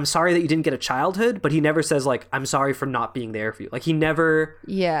says, "I'm sorry that you didn't get a childhood," but he never says like, "I'm sorry for not being there for you." Like he never.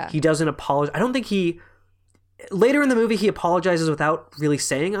 Yeah. He doesn't apologize. I don't think later in the movie he apologizes without really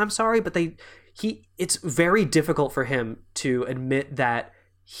saying I'm sorry, but it's very difficult for him to admit that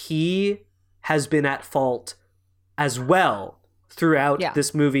he has been at fault as well throughout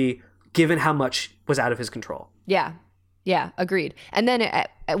this movie, given how much was out of his control. Yeah. Yeah, agreed. And then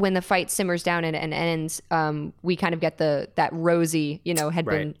when the fight simmers down and ends, we kind of get that Rosie, had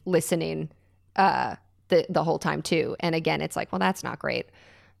been listening the whole time too. And again, it's like, well, that's not great.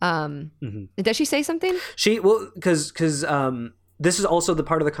 Does she say something? Because this is also the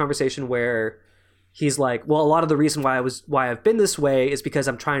part of the conversation where he's like, well, a lot of the reason why I've been this way is because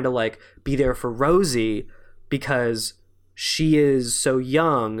I'm trying to like be there for Rosie because she is so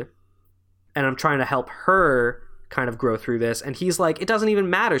young and I'm trying to help her kind of grow through this. And he's like, it doesn't even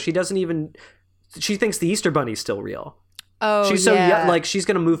matter. She thinks the Easter Bunny's still real. Oh, she's so young, like she's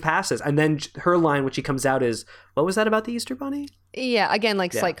going to move past this. And then her line when she comes out is, what was that about the Easter Bunny? Yeah. Again,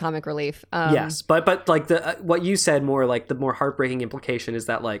 like slight comic relief. Yes. But like what you said more like the more heartbreaking implication is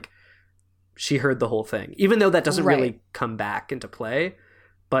that like she heard the whole thing, even though that doesn't really come back into play.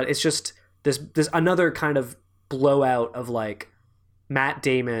 But it's just this another kind of blowout of like Matt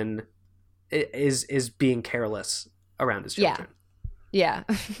Damon is being careless around his children. Yeah.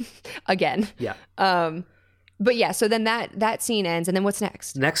 Again. Yeah. But yeah, so then that scene ends, and then what's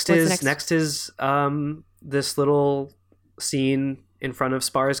next? Next is this little scene in front of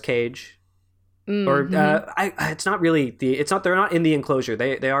Spar's cage. Mm-hmm. Or it's not really they're not in the enclosure.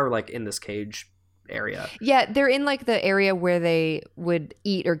 They are like in this cage area. Yeah, they're in like the area where they would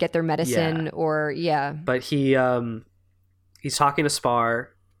eat or get their medicine or But he's talking to Spar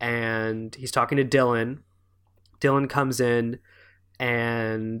and he's talking to Dylan. Dylan comes in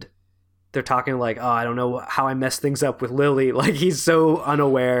and they're talking like, oh, I don't know how I messed things up with Lily. Like he's so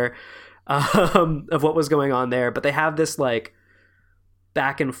unaware of what was going on there. But they have this like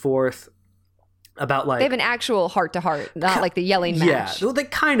back and forth about like they have an actual heart to heart, not like the yelling match. Yeah, well, they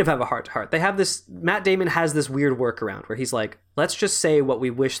kind of have a heart to heart. They have this. Matt Damon has this weird workaround where he's like, let's just say what we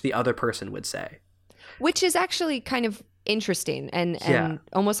wish the other person would say, which is actually kind of interesting and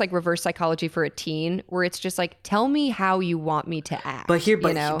almost like reverse psychology for a teen, where it's just like, tell me how you want me to act. But here's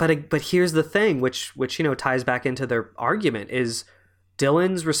the thing, which ties back into their argument is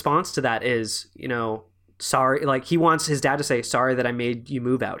Dylan's response to that is, sorry, like he wants his dad to say, sorry that I made you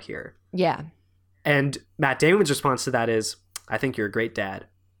move out here. Yeah. And Matt Damon's response to that is, I think you're a great dad.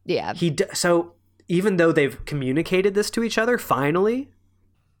 Yeah. So even though they've communicated this to each other, finally,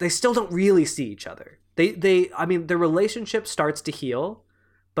 they still don't really see each other. I mean, their relationship starts to heal,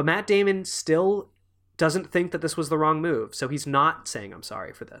 but Matt Damon still doesn't think that this was the wrong move. So he's not saying, I'm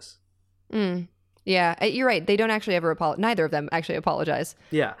sorry for this. Yeah, you're right. They don't actually ever apologize. Neither of them actually apologize.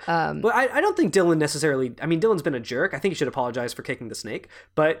 Yeah. But I don't think Dylan necessarily... I mean, Dylan's been a jerk. I think he should apologize for kicking the snake.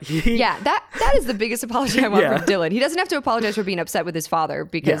 But Yeah, that is the biggest apology I want from Dylan. He doesn't have to apologize for being upset with his father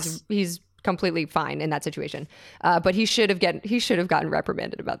because he's completely fine in that situation. But he should have gotten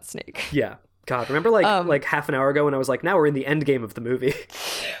reprimanded about the snake. Yeah. God, remember like half an hour ago when I was like, now we're in the end game of the movie.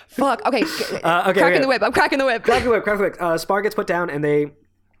 Fuck. Okay. Cracking the whip. I'm cracking the whip. Crack the whip. Spar gets put down and they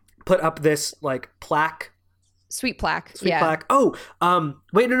put up this like plaque. Sweet plaque. Plaque. Oh,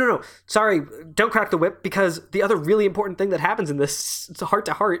 wait, no. Sorry, don't crack the whip, because the other really important thing that happens in this heart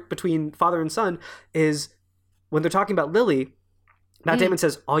to heart between father and son is when they're talking about Lily, Matt Damon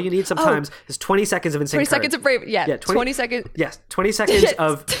says, all you need sometimes is 20 seconds of insane 20 courage. seconds of bravery. Yeah, 20 seconds. Yes, 20 seconds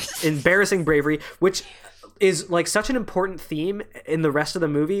of embarrassing bravery, which is like such an important theme in the rest of the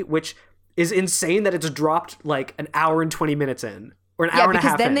movie, which is insane that it's dropped like an hour and 20 minutes in. Or an hour and a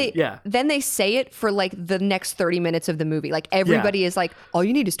half then they say it for like the next 30 minutes of the movie. Like everybody is like, all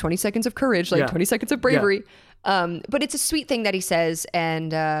you need is 20 seconds of courage, like 20 seconds of bravery. But it's a sweet thing that he says,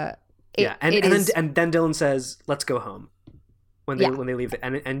 and then Dylan says, let's go home when they leave,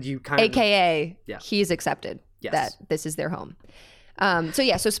 and you kind of AKA he's accepted that this is their home.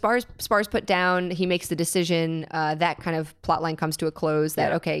 So Spar's put down. He makes the decision. That kind of plot line comes to a close.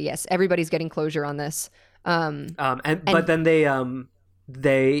 That okay, yes, everybody's getting closure on this. But then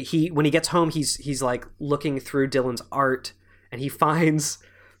when he gets home, he's like looking through Dylan's art, and he finds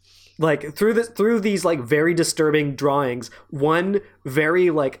like through these like very disturbing drawings, one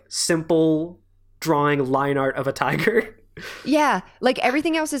very like simple drawing line art of a tiger. Yeah, like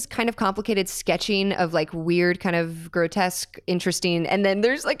everything else is kind of complicated sketching of like weird, kind of grotesque, interesting, and then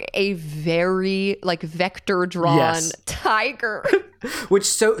there's like a very like vector drawn Yes. tiger. Which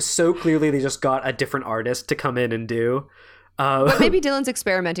so clearly they just got a different artist to come in and do. But maybe Dylan's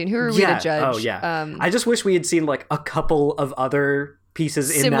experimenting. Who are we to judge? Oh yeah. I just wish we had seen like a couple of other pieces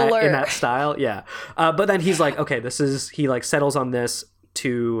in Similar. that style. Yeah. But then he's like, okay, he like settles on this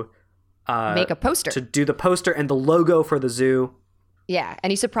to Make a poster. to do the poster and the logo for the zoo. Yeah,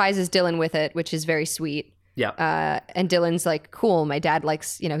 and he surprises Dylan with it, which is very sweet. Yeah. And Dylan's like, cool, my dad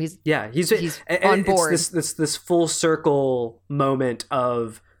likes, he's He's on and board. It's this full circle moment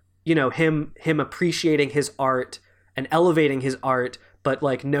of, him appreciating his art and elevating his art, but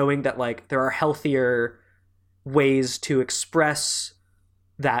like knowing that like there are healthier ways to express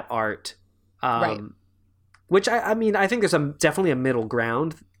that art. Right. Which I mean, I think there's definitely a middle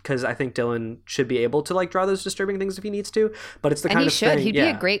ground, because I think Dylan should be able to like draw those disturbing things if he needs to, but it's the and kind he of should. thing. He'd be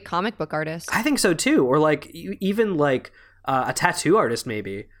a great comic book artist. I think so too, or like even like a tattoo artist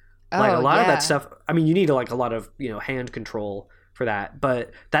maybe. Like a lot of that stuff. I mean, you need like a lot of hand control for that,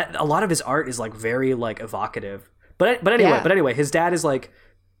 but that a lot of his art is like very like evocative. But anyway, his dad is like,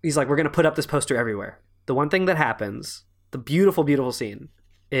 he's like, we're gonna put up this poster everywhere. The one thing that happens, the beautiful scene,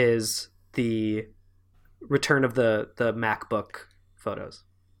 is the return of the MacBook photos.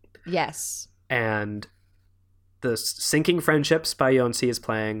 Yes. And the Sinking Friendships by Yonsei is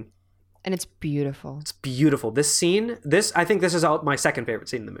playing. And it's beautiful. It's beautiful. This scene, I think this is my second favorite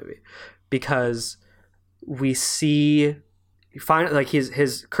scene in the movie, because we see, finally, like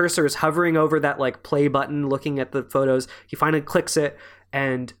his cursor is hovering over that like play button, looking at the photos. He finally clicks it,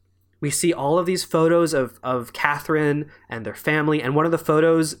 and we see all of these photos of Catherine and their family. And one of the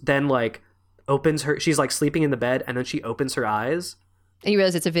photos then like opens her. She's like sleeping in the bed, and then she opens her eyes. And you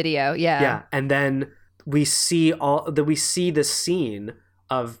realize it's a video. Yeah. Yeah, and then we see this scene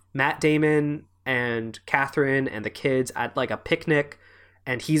of Matt Damon and Catherine and the kids at like a picnic,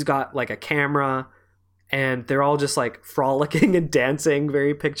 and he's got like a camera, and they're all just like frolicking and dancing,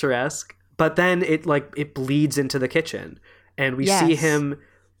 very picturesque. But then it bleeds into the kitchen, and we see him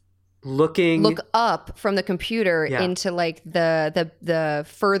look up from the computer into like the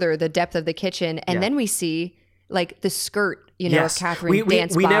further the depth of the kitchen, and then we see like the skirt, of Catherine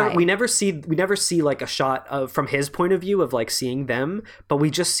dance by. We never see like a shot of from his point of view of like seeing them, but we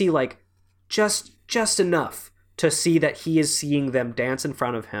just see like just enough to see that he is seeing them dance in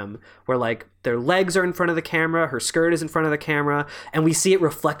front of him, where like their legs are in front of the camera, her skirt is in front of the camera, and we see it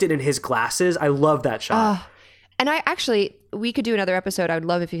reflected in his glasses. I love that shot. And we could do another episode. I would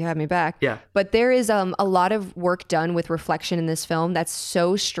love if you have me back. Yeah. But there is a lot of work done with reflection in this film that's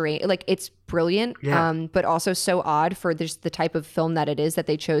so strange. Like, it's brilliant, but also so odd for the type of film that it is, that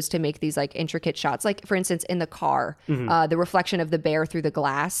they chose to make these like intricate shots. Like, for instance, in the car, the reflection of the bear through the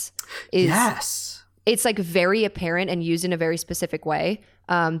glass is it's like very apparent and used in a very specific way.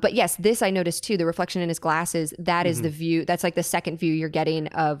 But yes, this I noticed too, the reflection in his glasses, that is the view. That's like the second view you're getting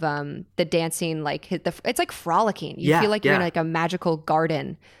of the dancing, like it's like frolicking. You feel like you're in like a magical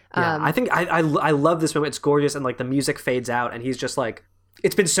garden. I think I love this moment. It's gorgeous, and like the music fades out, and he's just like,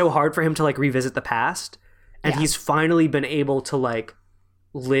 it's been so hard for him to like revisit the past, and he's finally been able to like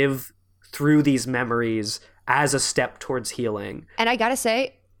live through these memories as a step towards healing. And I gotta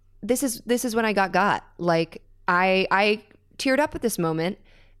say, this is when I got like I teared up at this moment,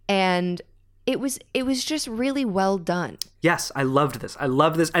 and it was just really well done. Yes, I loved this.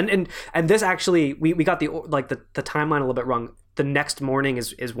 And this actually, we got the timeline a little bit wrong. The next morning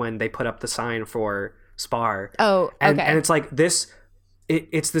is when they put up the sign for Spar. Oh, okay. And it's like this,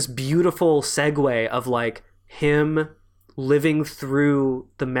 it's this beautiful segue of like him living through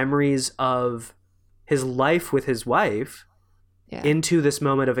the memories of his life with his wife into this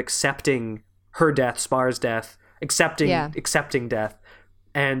moment of accepting her death, Spar's death, accepting death.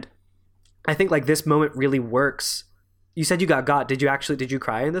 And I think like this moment really works. You said you got. Did you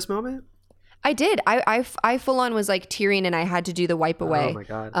cry in this moment? I did. I full on was like tearing, and I had to do the wipe away. Oh my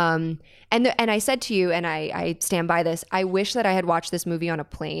God. And I said to you, and I stand by this, I wish that I had watched this movie on a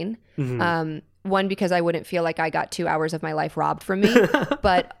plane. One, because I wouldn't feel like I got 2 hours of my life robbed from me,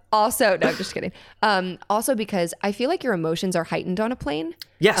 but also, no, I'm just kidding. Also because I feel like your emotions are heightened on a plane.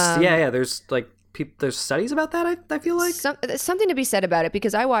 Yes. There's like, there's studies about that. I feel like something to be said about it,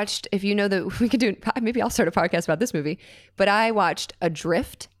 because I watched, if you know that we could do, maybe I'll start a podcast about this movie, but I watched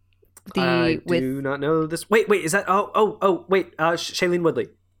Adrift. I do not know this. Wait, is that? Wait, Shailene Woodley.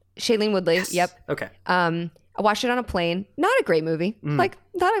 Shailene Woodley. Yes. Yep. Okay. I watched it on a plane. Not a great movie. Like,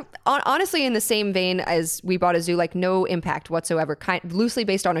 honestly, in the same vein as We Bought a Zoo, like no impact whatsoever. Loosely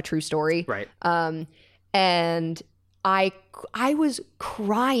based on a true story. Right. And I was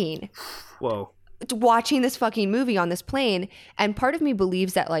crying Whoa. watching this fucking movie on this plane, and part of me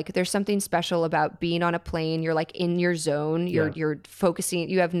believes that like there's something special about being on a plane. You're like in your zone. You're focusing.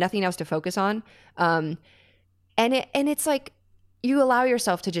 You have nothing else to focus on. And it's like you allow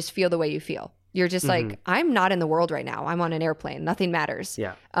yourself to just feel the way you feel. You're just like, I'm not in the world right now. I'm on an airplane. Nothing matters.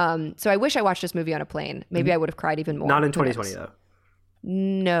 Yeah. So I wish I watched this movie on a plane. Maybe I would have cried even more. Not in Who 2020 knows? though.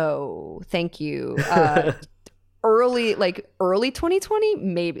 No, thank you. Early 2020,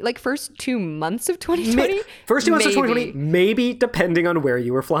 maybe like first 2 months of 2020. First 2 months of maybe. 2020, maybe, depending on where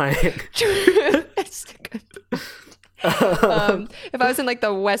you were flying. That's good. If I was in like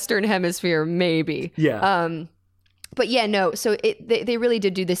the Western Hemisphere, maybe. Yeah. But yeah, no. So they really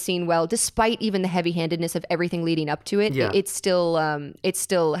did do this scene well, despite even the heavy-handedness of everything leading up to it. Yeah. It still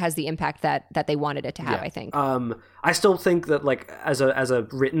has the impact that they wanted it to have. I think. I still think that like as a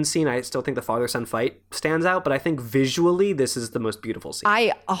written scene, I still think the father-son fight stands out, but I think visually this is the most beautiful scene.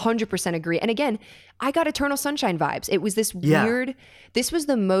 I 100% agree. And again, I got Eternal Sunshine vibes. It was this weird. This was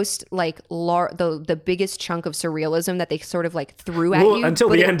the most like the biggest chunk of surrealism that they sort of like threw at you until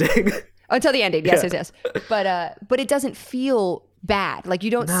the ending. Until the ending, yes. But it doesn't feel bad. Like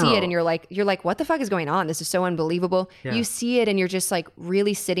you don't see it, and you're like, what the fuck is going on? This is so unbelievable. Yeah. You see it, and you're just like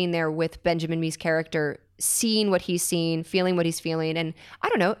really sitting there with Benjamin Mee's character, seeing what he's seeing, feeling what he's feeling, and I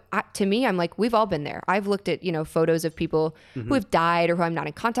don't know. To me, I'm like, we've all been there. I've looked at photos of people who have died or who I'm not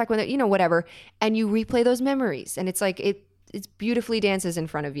in contact with, whatever, and you replay those memories, and it's like it's beautifully dances in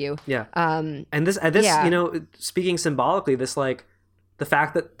front of you. Yeah. And this speaking symbolically, this like. The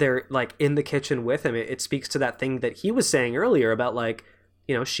fact that they're like in the kitchen with him, it speaks to that thing that he was saying earlier about like,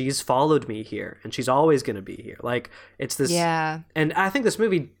 she's followed me here and she's always going to be here. Like it's this. Yeah. And I think this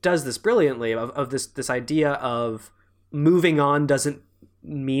movie does this brilliantly of this idea of moving on doesn't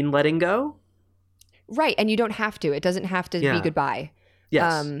mean letting go. Right. And you don't have to. It doesn't have to be goodbye.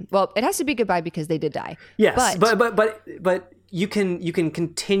 Yes. Well, it has to be goodbye because they did die. Yes. But you can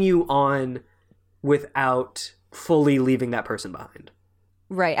continue on without fully leaving that person behind.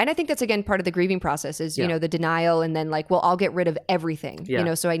 Right. And I think that's, again, part of the grieving process is, the denial and then like, well, I'll get rid of everything,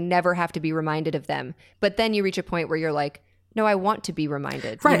 so I never have to be reminded of them. But then you reach a point where you're like, no, I want to be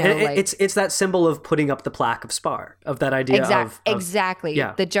reminded. Right. It's that symbol of putting up the plaque of Spar, of that idea of exactly.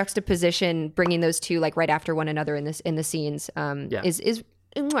 Yeah. The juxtaposition, bringing those two like right after one another in the scenes is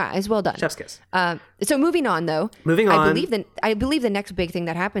well done. Chef's kiss. So moving on, though. I believe the next big thing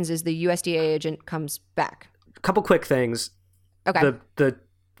that happens is the USDA agent comes back. A couple quick things. Okay. The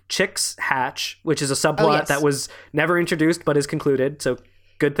chicks hatch, which is a subplot that was never introduced but is concluded. So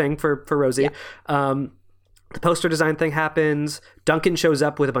good thing for Rosie. Yeah. The poster design thing happens. Duncan shows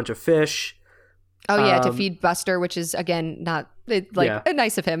up with a bunch of fish. Oh yeah, to feed Buster, which is again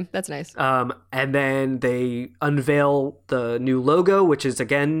nice of him. That's nice. And then they unveil the new logo, which is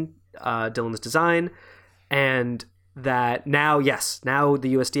again Dylan's design, and that now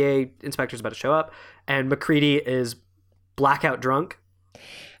the USDA inspector is about to show up, and MacReady is blackout drunk,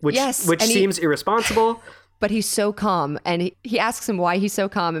 which seems irresponsible. But he's so calm, and he asks him why he's so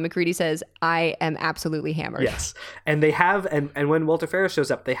calm, and MacReady says, I am absolutely hammered. Yes. And they have, and when Walter Ferris shows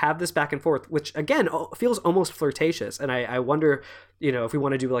up, they have this back and forth, which again feels almost flirtatious. And I wonder, if we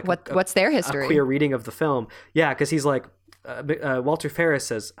want to do like what's their history? A queer reading of the film. Yeah, because he's like, Walter Ferris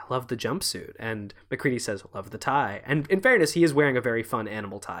says, I love the jumpsuit, and MacReady says, love the tie. And in fairness, he is wearing a very fun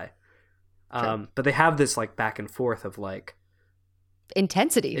animal tie. But they have this like back and forth of like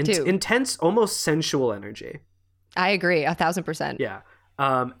intensity too. Intense, almost sensual energy. I agree 1,000%. Yeah.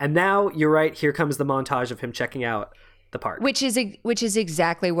 And now you're right. Here comes the montage of him checking out the park, which is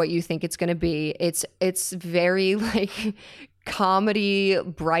exactly what you think it's going to be. It's very like comedy,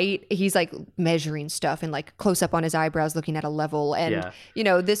 bright. He's like measuring stuff and like close up on his eyebrows, looking at a level, and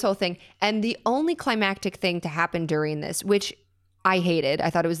this whole thing. And the only climactic thing to happen during this, which I hated,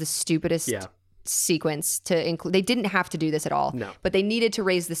 I thought it was the stupidest sequence to include. They didn't have to do this at all. No. But they needed to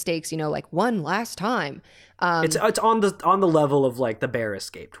raise the stakes, like one last time. It's on the level of like the bear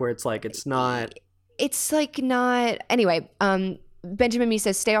escaped, where it's like it's not anyway. Benjamin Mee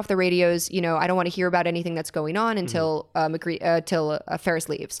says, stay off the radios, I don't want to hear about anything that's going on until Ferris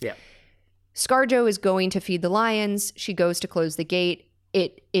leaves. Yeah. ScarJo is going to feed the lions. She goes to close the gate.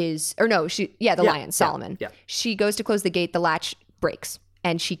 Lions, Solomon. Yeah. She goes to close the gate, the latch breaks,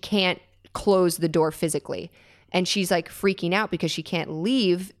 and she can't close the door physically. And she's like freaking out because she can't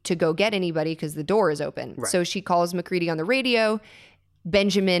leave to go get anybody because the door is open. Right. So she calls MacReady on the radio.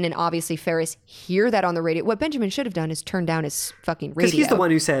 Benjamin and obviously Ferris hear that on the radio. What Benjamin should have done is turn down his fucking radio. Because he's the one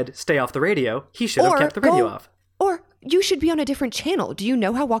who said, stay off the radio. He should have kept the radio off. Or you should be on a different channel. Do you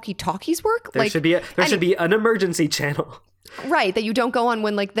know how walkie-talkies work? There should be an emergency channel. Right, that you don't go on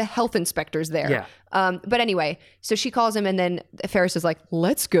when like the health inspector's there. Yeah. But anyway, so she calls him, and then Ferris is like,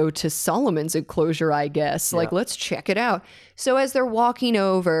 let's go to Solomon's enclosure, I guess. Like, let's check it out. So as they're walking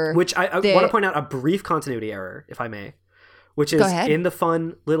over... Which I want to point out a brief continuity error, if I may. Which is in the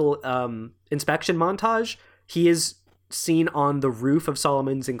fun little inspection montage, he is seen on the roof of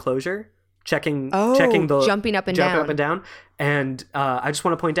Solomon's enclosure, checking the... jumping up and down. And I just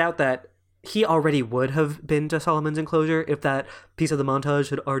want to point out that he already would have been to Solomon's enclosure if that piece of the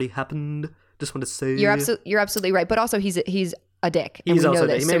montage had already happened. Just want to say you're absolutely right. But also he's a dick. And he's also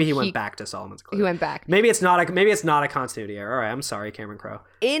this. maybe he went back to Solomon's enclosure. He went back. Maybe it's not a continuity error. All right, I'm sorry, Cameron Crowe.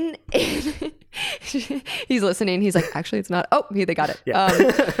 In he's listening. He's like, actually, it's not. Oh, they got it.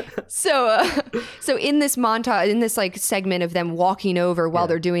 Yeah. So in this montage, in this like segment of them walking over while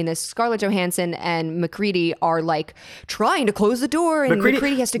they're doing this, Scarlett Johansson and MacReady are like trying to close the door, and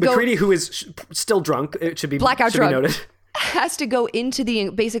MacReady has to go. MacReady, who is still drunk, it should be blackout drunk. Be noted. Has to go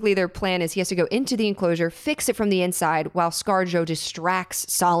into basically their plan is he has to go into the enclosure, fix it from the inside, while ScarJo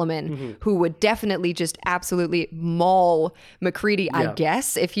distracts Solomon, who would definitely just absolutely maul MacReady, I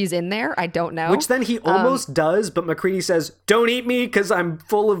guess, if he's in there. I don't know. Which then he almost does, but MacReady says, don't eat me because I'm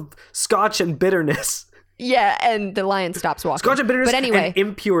full of scotch and bitterness. Yeah, and the lion stops walking. Scotch and bitterness, but anyway, and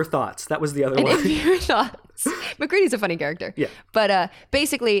impure thoughts. That was the other one. Impure thoughts. MacReady's a funny character. Yeah. But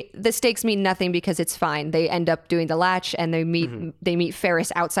basically, the stakes mean nothing because it's fine. They end up doing the latch, and they meet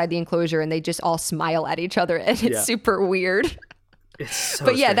Ferris outside the enclosure, and they just all smile at each other, and it's super weird. It's so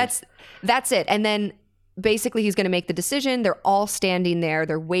But yeah, strange. that's it. And then basically he's going to make the decision. They're all standing there.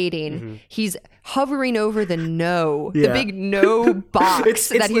 They're waiting. He's hovering over the the big no box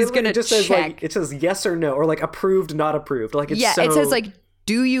that he's going to check. Says, like, it says yes or no, or like approved, not approved. Like it's it says like,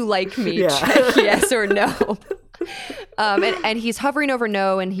 do you like me? Check yes or no. And he's hovering over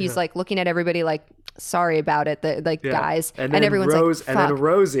no, and he's like looking at everybody like, sorry about it, guys. And everyone's like, fuck. And then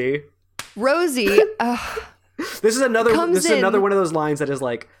Rosie. This is another one of those lines that is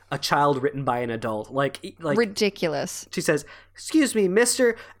like a child written by an adult. Like ridiculous. She says, "Excuse me,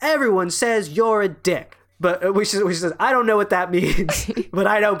 mister, everyone says you're a dick." But she says, "I don't know what that means, but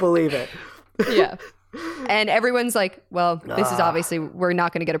I don't believe it." Yeah. And everyone's like, well, this is obviously, we're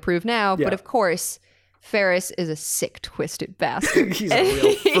not going to get approved now. Yeah. But of course, Ferris is a sick, twisted bastard. He's a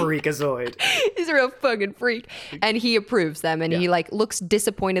real freakazoid. He's a real fucking freak. And he approves them. And he like looks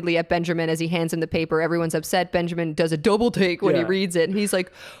disappointedly at Benjamin as he hands him the paper. Everyone's upset. Benjamin does a double take when he reads it. And he's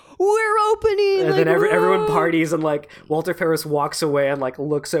like, we're opening. And then everyone parties, and like Walter Ferris walks away and like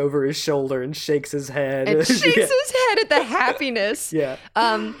looks over his shoulder and shakes his head. And shakes his head at the happiness. Yeah.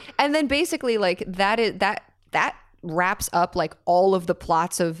 And then basically like that wraps up like all of the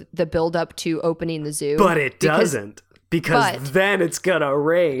plots of the build up to opening the zoo. But it doesn't. Because then it's gonna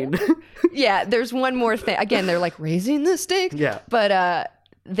rain. Yeah, there's one more thing. Again, they're like raising the stakes. Yeah. But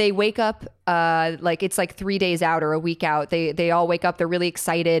they wake up like it's like 3 days out or a week out. They all wake up, they're really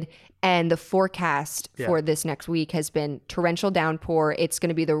excited, and the forecast for this next week has been torrential downpour. It's going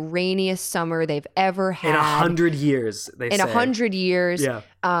to be the rainiest summer they've ever had. In 100 years, they say. In 100 years. Yeah.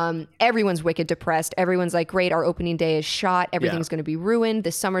 Everyone's wicked depressed. Everyone's like, great, our opening day is shot. Everything's going to be ruined.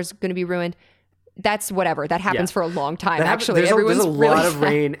 This summer's going to be ruined. That's whatever. That happens for a long time, actually. There's a really lot of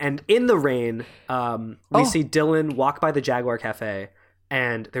rain. And in the rain, we see Dylan walk by the Jaguar Cafe,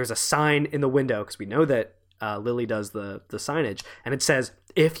 and there's a sign in the window, because we know that Lily does the signage, and it says,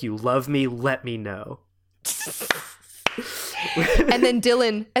 "If you love me, let me know." and then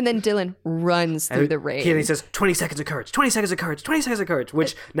Dylan runs through the rain. And he says, 20 seconds of courage, 20 seconds of courage, 20 seconds of courage,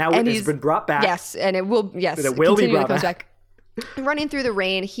 which now has been brought back. Yes, and it will be brought back. Running through the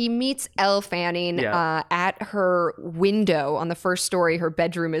rain, he meets Elle Fanning at her window on the first story. Her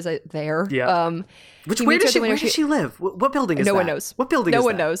bedroom is there. Yeah. Where does she live? What building is that? No one knows. What building is that? No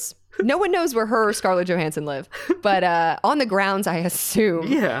one knows. No one knows where her Scarlett Johansson live. But on the grounds, I assume.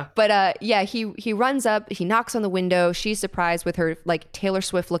 Yeah. But he runs up, he knocks on the window. She's surprised with her like Taylor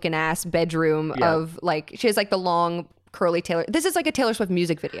Swift looking ass bedroom of like, she has like the long curly Taylor. This is like a Taylor Swift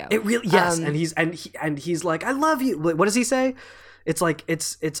music video. It really, yes. And he's like, I love you. What does he say? It's like,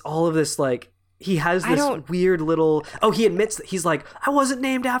 it's all of this, like, he has this weird little, he admits that he's like, I wasn't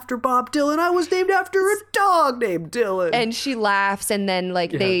named after Bob Dylan. I was named after a dog named Dylan. And she laughs, and then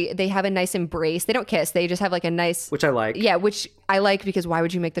like they have a nice embrace. They don't kiss. They just have like a nice, which I like. Yeah. Which I like, because why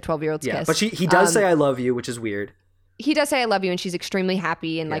would you make the 12-year-olds kiss? But he does say I love you, which is weird. He does say I love you, and she's extremely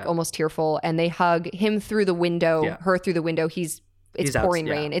happy and like almost tearful, and they hug him through the window, her through the window. It's pouring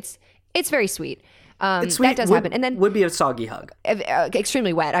rain. It's very sweet. It's sweet. That does would, happen. And then would be a soggy hug.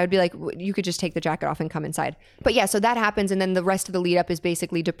 extremely wet. I would be like, you could just take the jacket off and come inside. But yeah, so that happens. And then the rest of the lead up is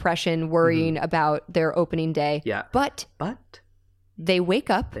basically depression, worrying about their opening day. Yeah. But they wake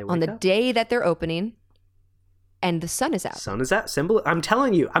up on the day that they're opening and the sun is out. Sun is out. I'm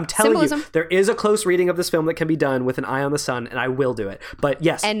telling you. Symbolism. There is a close reading of this film that can be done with an eye on the sun, and I will do it. But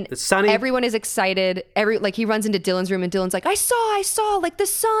yes, And it's sunny. everyone is excited. He runs into Dylan's room and Dylan's like, I saw like the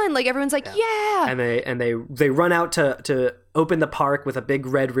sun. Like everyone's like, yeah. And they run out to open the park with a big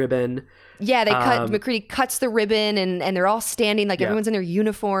red ribbon. Yeah, McCready cuts the ribbon and they're all standing, like everyone's in their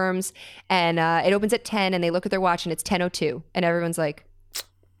uniforms. And it opens at 10 and they look at their watch and it's 10:02. And everyone's like,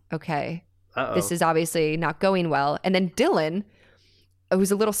 okay, this is obviously not going well. And then Dylan,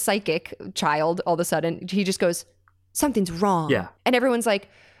 who's a little psychic child, all of a sudden, he just goes, something's wrong. Yeah. And everyone's like,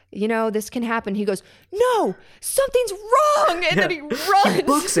 this can happen. He goes, no, something's wrong. And then he runs. He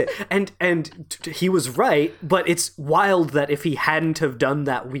books it. And he was right, but it's wild that if he hadn't have done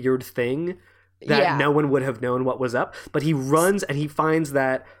that weird thing, that no one would have known what was up. But he runs and he finds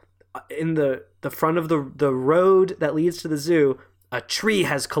that in the front of the road that leads to the zoo, a tree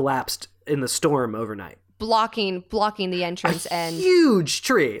has collapsed in the storm overnight. Blocking the entrance. And huge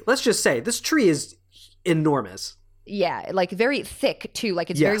tree. Let's just say this tree is enormous. Yeah, like very thick too.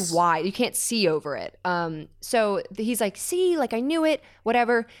 Like it's very wide. You can't see over it. So he's like, see, like I knew it.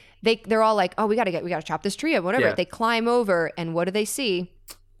 Whatever. They're all like, oh, we gotta chop this tree up. Whatever. Yeah. They climb over, and what do they see?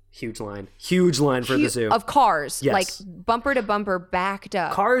 Huge line for the zoo of cars, yes. like bumper to bumper, backed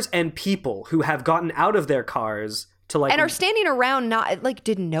up. Cars and people who have gotten out of their cars to like and are standing around. Not like,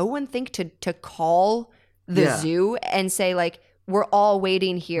 did no one think to call the zoo and say like, we're all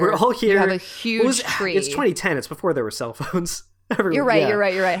waiting here. We're all here. You have a huge tree. It's 2010. It's before there were cell phones. You're right. You're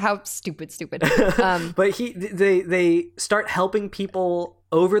right. How stupid. But they start helping people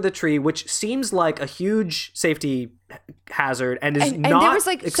over the tree, which seems like a huge safety hazard and is not there was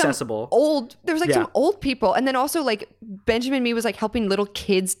like accessible. Some old people, and then also like Benjamin Mee was like helping little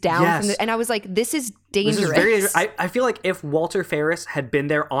kids down from and I was like, this is dangerous. This is very dangerous. I feel like if Walter Ferris had been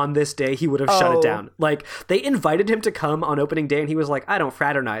there on this day, he would have shut it down. Like they invited him to come on opening day and he was like, I don't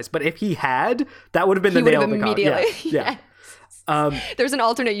fraternize. But if he had, that would have been the nail in the coffin. Yeah. There's an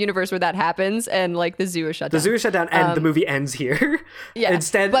alternate universe where that happens and like the zoo is shut down. The zoo is shut down and the movie ends here. Yeah.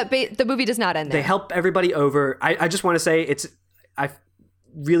 Instead, but the movie does not end there. They help everybody over. I just want to say it's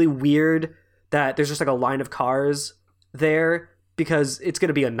really weird that there's just like a line of cars there because it's going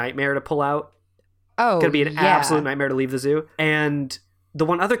to be a nightmare to pull out. Oh, it's going to be an absolute nightmare to leave the zoo. And the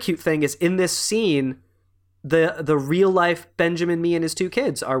one other cute thing is in this scene, the real life Benjamin Mee and his two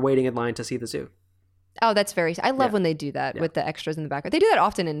kids are waiting in line to see the zoo. Oh, that's I love when they do that with the extras in the background. They do that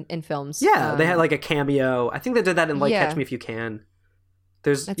often in films. Yeah, they had like a cameo. I think they did that in like Catch Me If You Can.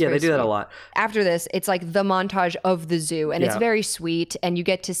 They do that a lot. After this, it's like the montage of the zoo, and it's very sweet. And you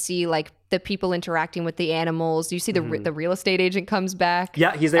get to see like the people interacting with the animals. You see the real estate agent comes back.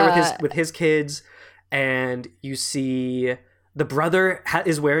 Yeah, he's there with his kids, and you see the brother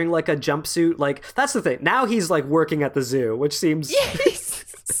is wearing like a jumpsuit. Like that's the thing. Now he's like working at the zoo, which seems.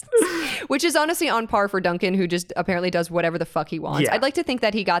 Which is honestly on par for Duncan, who just apparently does whatever the fuck he wants. Yeah. I'd like to think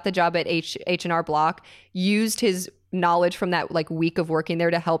that he got the job at H&R Block, used his knowledge from that like week of working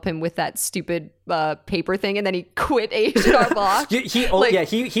there to help him with that stupid paper thing, and then he quit H&R Block.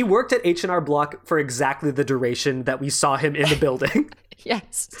 He worked at H&R Block for exactly the duration that we saw him in the building.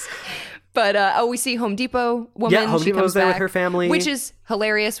 Yes. But we see Home Depot woman. Yeah, Home Depot's there with her family. Which is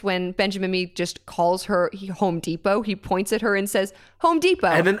hilarious when Benjamin Mee just calls her Home Depot. He points at her and says, Home Depot.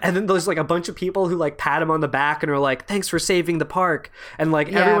 And then there's like a bunch of people who like pat him on the back and are like, thanks for saving the park. And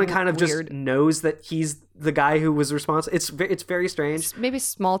like everyone kind of just knows that he's the guy who was responsible. It's very strange. Maybe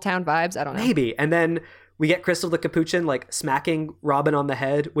small town vibes. I don't know. Maybe. And then we get Crystal the Capuchin like smacking Robin on the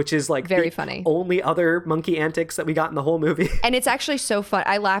head, which is like very funny. Only other monkey antics that we got in the whole movie. And it's actually so fun.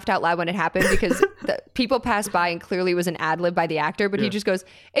 I laughed out loud when it happened because the people passed by and clearly it was an ad lib by the actor, but he just goes,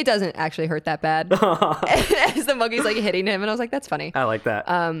 it doesn't actually hurt that bad. As the monkey's like hitting him. And I was like, that's funny. I like that.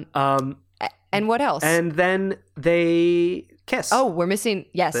 And what else? And then they kiss. Oh, we're missing.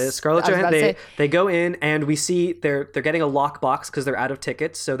 Yes. The Scarlett Johansson. They go in and we see they're getting a lockbox because they're out of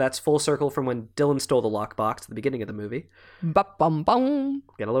tickets. So that's full circle from when Dylan stole the lockbox at the beginning of the movie. Ba-bum-bum.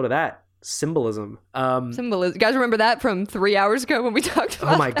 Get a load of that. Symbolism. Symbolism. You guys remember that from 3 hours ago when we talked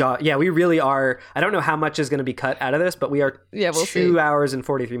about Oh my God. Yeah, we really are. I don't know how much is going to be cut out of this, but we are we'll 2 see. hours and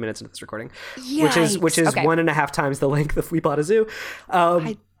 43 minutes into this recording. Yikes. Which is okay. 1.5 times the length of We Bought a Zoo.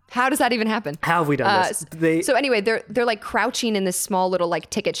 How does that even happen? How have we done this? So anyway, they're like crouching in this small little like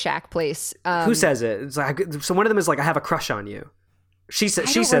ticket shack place. Who says it? It's like, so one of them is like, I have a crush on you. She says,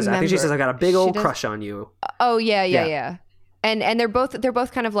 don't I think she remember. says, I got a big She old does- crush on you. Oh yeah. Yeah. And they're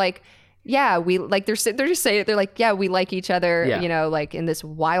both kind of like, yeah, we like they're just saying it. They're like, yeah, we like each other. Yeah. You know, like in this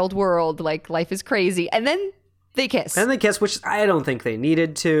wild world, like life is crazy. And then they kiss. And they kiss, which I don't think they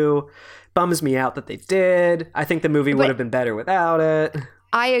needed to. Bums me out that they did. I think the movie would have been better without it.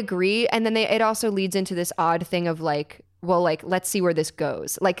 I agree. And then it also leads into this odd thing of like, well, like, let's see where this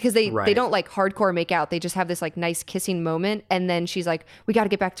goes. Like, because they Right. don't like hardcore make out. They just have this like nice kissing moment. And then she's like, we got to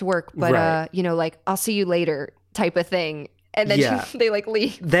get back to work. But, Right. you know, like, I'll see you later type of thing. And then Yeah. they like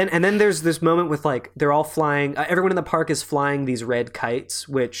leave. And then there's this moment with like they're all flying. Everyone in the park is flying these red kites,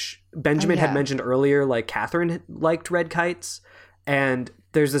 which Benjamin yeah. had mentioned earlier. Like Catherine liked red kites, and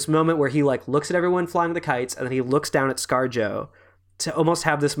there's this moment where he like looks at everyone flying the kites, and then he looks down at ScarJo to almost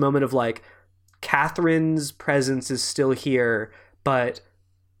have this moment of like Catherine's presence is still here, but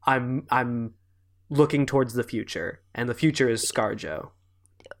I'm looking towards the future, and the future is ScarJo.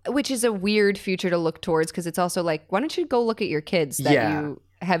 Which is a weird future to look towards because it's also like, why don't you go look at your kids that Yeah. you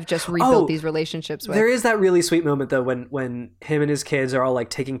have just rebuilt Oh, these relationships with? There is that really sweet moment though when him and his kids are all like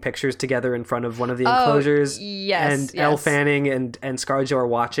taking pictures together in front of one of the enclosures. yes, And yes. Elle Fanning and ScarJo are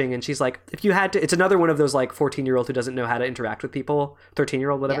watching, and she's like, if you had to, it's another one of those like 14-year-old who doesn't know how to interact with people,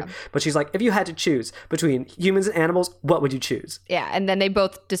 13-year-old, whatever. Yeah. But she's like, if you had to choose between humans and animals, what would you choose? Yeah, and then they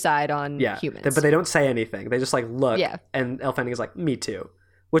both decide on Yeah. humans. But they don't say anything. They just like look. Yeah. And Elle Fanning is like, me too.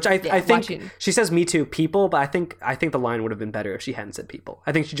 Which I think watching. she says me too people, but I think the line would have been better if she hadn't said people.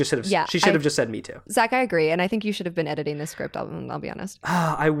 I think she just should have she should have just said me too. Zach, I agree, and I think you should have been editing this script. I'll be honest.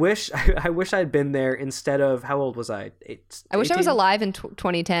 I wish I had been there instead of, how old was I? I wish I was 18? alive in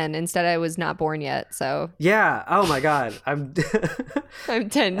 2010. Instead, I was not born yet. So Yeah. Oh my God. I'm I'm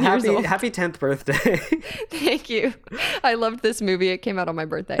 10 years old. happy 10th birthday. Thank you. I loved this movie. It came out on my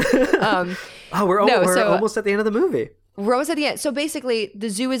birthday. Oh, we're so, almost at the end of the movie. Rose at the end. So basically, the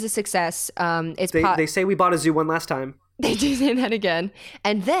zoo is a success. It's They say we bought a zoo one last time. They do say that again,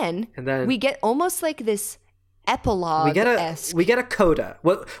 and then we get almost like this epilogue. We get a coda.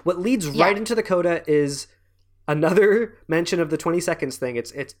 What leads right into the coda is another mention of the 20 seconds thing.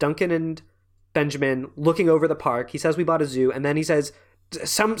 It's Duncan and Benjamin looking over the park. He says we bought a zoo, and then he says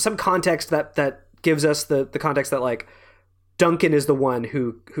some context that gives us the context that like Duncan is the one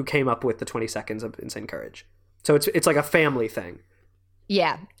who came up with the 20 seconds of insane courage. So it's like a family thing.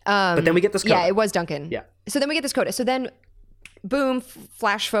 Yeah. But then we get this coda. Yeah, it was Duncan. Yeah. So then we get this coda. So then, boom,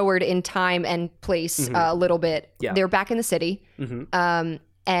 flash forward in time and place a little bit. Yeah. They're back in the city.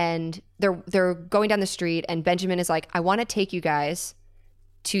 And they're going down the street, and Benjamin is like, I want to take you guys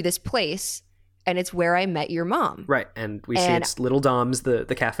to this place, and it's where I met your mom. Right. And we see it's Little Dom's, the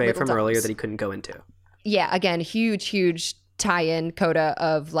cafe Little from Dom's. earlier that he couldn't go into. Yeah, again, huge tie-in coda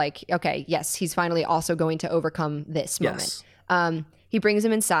of like, okay, yes, he's finally also going to overcome this moment. Yes. He brings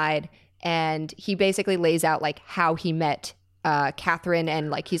him inside, and he basically lays out like how he met Catherine, and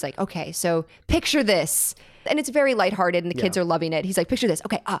like he's like, okay, so picture this, and it's very lighthearted, and the kids are loving it. He's like, picture this,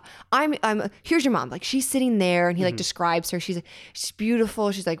 okay, I'm here's your mom, like she's sitting there, and he like describes her. She's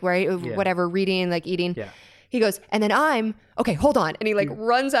beautiful. She's like whatever, reading, like eating. Yeah. He goes, and then okay, hold on, and he like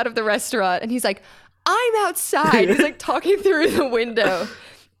runs out of the restaurant, and he's like, I'm outside. He's like talking through the window.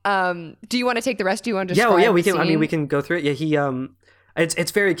 Do you want to take the rest? Do you want to describe we the can. I mean, scene? we can go through it. Yeah, he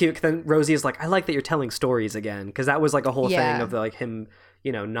it's very cute. Then Rosie is like, I like that you're telling stories again, because that was like a whole thing of like him,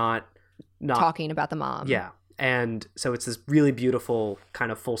 not talking about the mom. Yeah, and so it's this really beautiful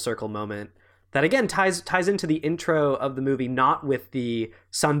kind of full circle moment that again ties into the intro of the movie, not with the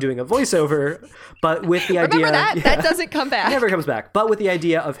son doing a voiceover, but with the idea. Remember that? That doesn't come back. It never comes back. But with the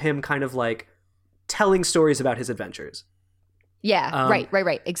idea of him kind of like telling stories about his adventures. Yeah,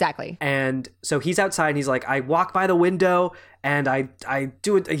 right, exactly. And so he's outside, and he's like, I walk by the window, and I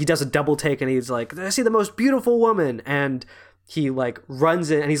do it. He does a double take, and he's like, I see the most beautiful woman, and he like runs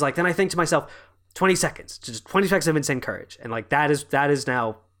in, and he's like, then I think to myself, 20 seconds, just 20 seconds of insane courage, and like that is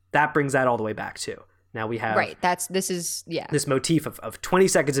now, that brings that all the way back too. Now we have this motif of 20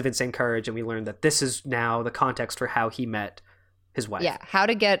 seconds of insane courage, and we learn that this is now the context for how he met his wife. Yeah, how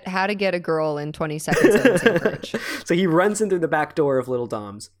to get a girl in 20 seconds of insane courage. So he runs in through the back door of Little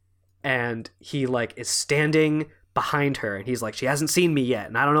Dom's, and he like is standing behind her, and he's like, she hasn't seen me yet,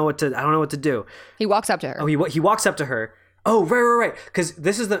 and I don't know what to do. He walks up to her. Oh, he walks up to her. Oh, right. Because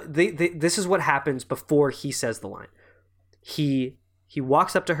this is this is what happens before he says the line. He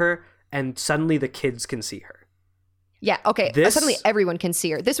walks up to her, and suddenly the kids can see her. Yeah. Okay. Suddenly everyone can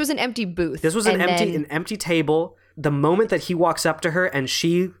see her. This was an empty booth. This was an empty table. The moment that he walks up to her and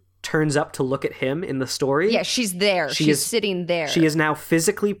she turns up to look at him in the story. Yeah, she's there. She's sitting there. She is now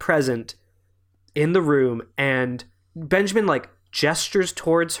physically present in the room, and Benjamin like gestures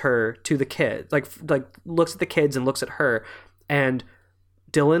towards her to the kid, like looks at the kids and looks at her, and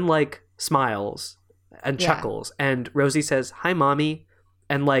Dylan like smiles and chuckles, and Rosie says, "Hi, mommy,"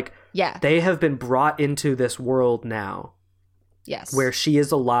 and like they have been brought into this world now. Yes. Where she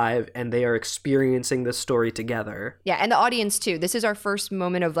is alive and they are experiencing this story together. Yeah, and the audience too. This is our first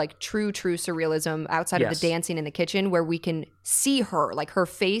moment of like true surrealism outside of the dancing in the kitchen, where we can see her, like her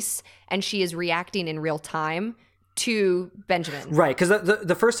face, and she is reacting in real time to Benjamin. Right, because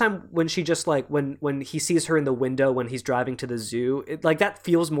the first time when she just like when he sees her in the window when he's driving to the zoo, it, like that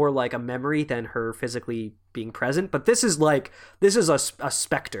feels more like a memory than her physically being present. But this is a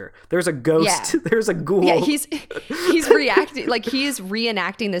specter. There's a ghost. Yeah. There's a ghoul. Yeah, he's reacting, like he is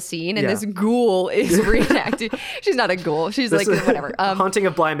reenacting the scene, and this ghoul is reenacting. She's not a ghoul. She's whatever. Haunting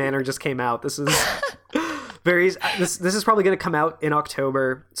of Bly Manor just came out. This is this is probably going to come out in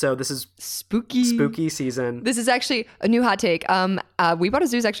October, so this is spooky season. This is actually a new hot take. We Bought a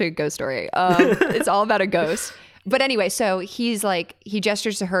Zoo is actually a ghost story. It's all about a ghost. But anyway, so he's like, he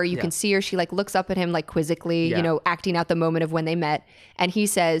gestures to her. You can see her. She like looks up at him like quizzically, acting out the moment of when they met. And he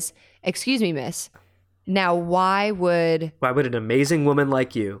says, "Excuse me, miss. Now, why would an amazing woman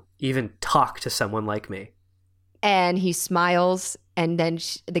like you even talk to someone like me?" And he smiles, and then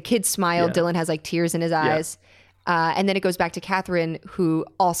the kids smile. Yeah. Dylan has like tears in his eyes. Yeah. And then it goes back to Catherine, who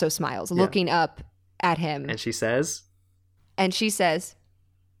also smiles, looking up at him. And she says,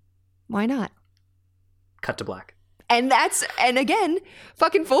 "Why not?" Cut to black. And again,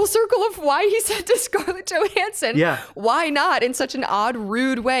 fucking full circle of why he said to Scarlett Johansson, why not, in such an odd,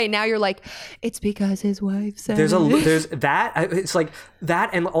 rude way. Now you're like, it's because his wife said there's that. It's like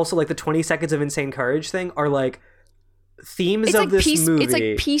that, and also like the 20 seconds of insane courage thing are like themes it's of like this movie. It's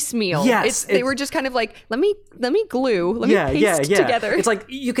like piecemeal. Yes. They were just kind of like, let me paste together. It's like,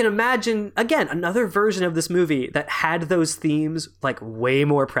 you can imagine, again, another version of this movie that had those themes like way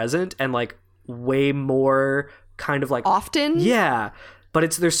more present and like way more kind of like often. Yeah.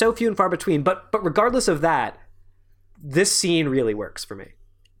 But they're so few and far between. But regardless of that, this scene really works for me.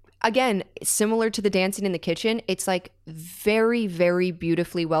 Again, similar to the dancing in the kitchen, it's like very, very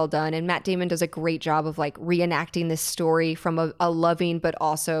beautifully well done. And Matt Damon does a great job of like reenacting this story from a loving, but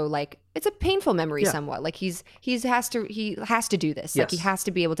also like it's a painful memory somewhat. Like he has to do this. Yes. Like he has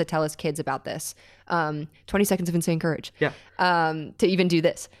to be able to tell his kids about this. 20 seconds of insane courage. Yeah. To even do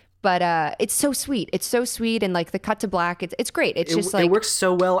this. But it's so sweet. It's so sweet, and like the cut to black, it's great. It's just like it works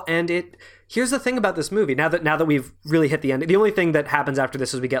so well. And here's the thing about this movie. Now that we've really hit the end, the only thing that happens after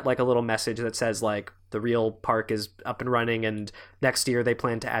this is we get like a little message that says like the real park is up and running, and next year they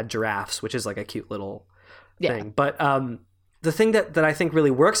plan to add giraffes, which is like a cute little thing. But the thing that I think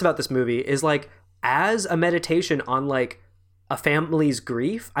really works about this movie is like as a meditation on like a family's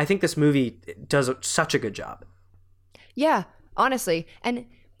grief. I think this movie does such a good job. Yeah, honestly, and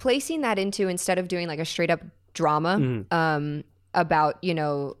placing that into, instead of doing like a straight up drama about,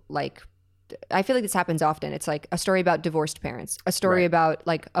 like, I feel like this happens often. It's like a story about divorced parents, a story about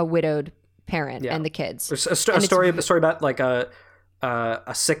like a widowed parent and the kids. A story about like a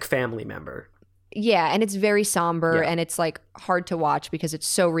sick family member. Yeah, and it's very somber and it's like hard to watch because it's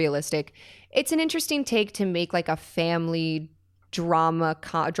so realistic. It's an interesting take to make like a family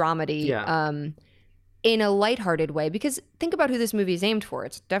dramedy in a lighthearted way, because think about who this movie is aimed for.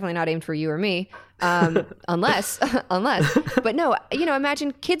 It's definitely not aimed for you or me, unless. But no,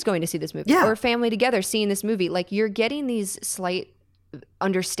 imagine kids going to see this movie or family together seeing this movie. Like you're getting these slight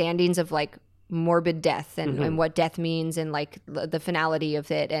understandings of like morbid death and what death means and like the finality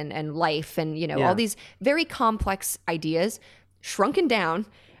of it and life and all these very complex ideas shrunken down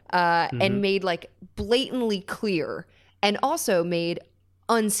and made like blatantly clear, and also made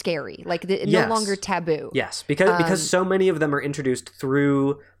unscary, like no longer taboo. Yes, because so many of them are introduced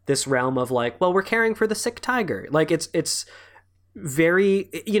through this realm of like, well, we're caring for the sick tiger. Like it's very,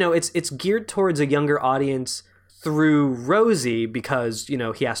 it's geared towards a younger audience through Rosie because,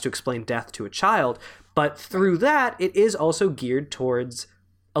 he has to explain death to a child. But through that, it is also geared towards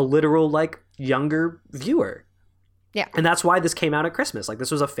a literal like younger viewer. Yeah. And that's why this came out at Christmas. Like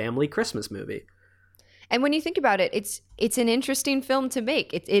this was a family Christmas movie. And when you think about it, it's an interesting film to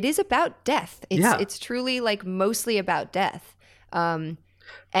make. It is about death. It's truly like mostly about death. And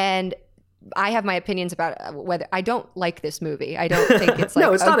I have my opinions about whether I don't like this movie. I don't think it's like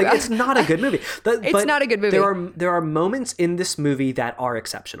no, it's not a good movie. It's not a good movie. There are moments in this movie that are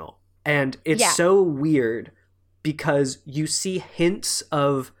exceptional, and it's so weird because you see hints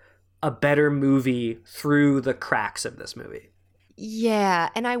of a better movie through the cracks of this movie. Yeah,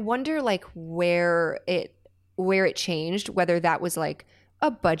 and I wonder like where it changed, whether that was like a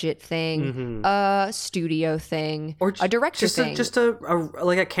budget thing, a studio thing, or a director thing. Just a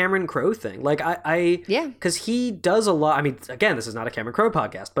like a Cameron Crowe thing. Like Yeah. because he does a lot. I mean, again, this is not a Cameron Crowe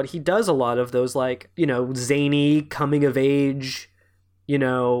podcast, but he does a lot of those like, you know, zany coming of age, you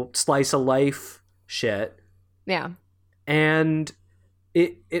know, slice of life shit. Yeah. And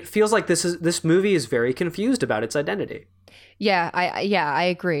it feels like this movie is very confused about its identity. Yeah, I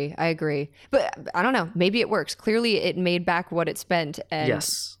agree. But I don't know. Maybe it works. Clearly, it made back what it spent. And,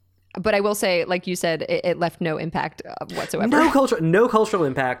 Yes. But I will say, like you said, it left no impact whatsoever. No cultural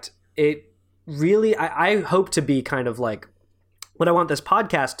impact. It really, I hope to be kind of like, what I want this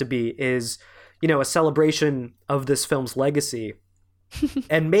podcast to be is, you know, a celebration of this film's legacy.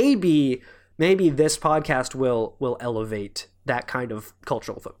 And maybe this podcast will elevate that kind of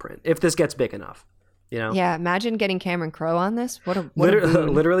cultural footprint if this gets big enough. You know? Yeah, imagine getting Cameron Crowe on this. What a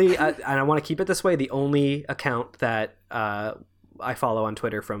literally, and I want to keep it this way. The only account that I follow on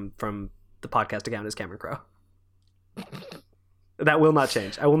Twitter from the podcast account is Cameron Crowe. That will not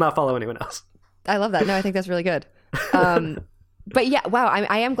change. I will not follow anyone else. I love that. No, I think that's really good. But yeah, wow.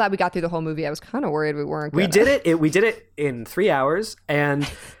 I am glad we got through the whole movie. I was kind of worried we weren't. We did it. We did it in 3 hours, and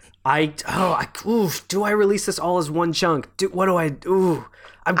do I release this all as one chunk? What do I?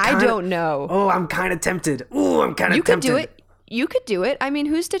 I don't know. I'm kind of tempted. I'm kind of tempted. You could do it. You could do it. I mean,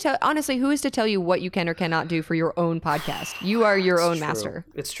 who is to tell you what you can or cannot do for your own podcast? You are your own master.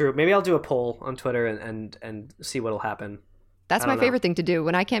 It's true. Maybe I'll do a poll on Twitter and see what'll happen. That's my favorite thing to do.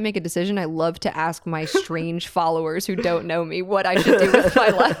 When I can't make a decision, I love to ask my strange followers who don't know me what I should do with my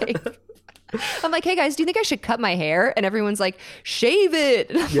life. I'm like, hey guys, do you think I should cut my hair? And everyone's like, shave it.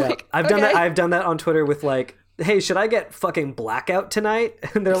 Yeah, like, I've done that. I've done that on Twitter with like, hey, should I get fucking blackout tonight?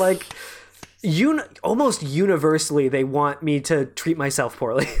 And they're like, almost universally, they want me to treat myself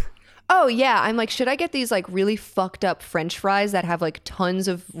poorly. Oh yeah, I'm like, should I get these like really fucked up French fries that have like tons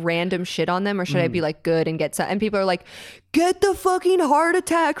of random shit on them, or should I be like good and get some? And people are like, get the fucking heart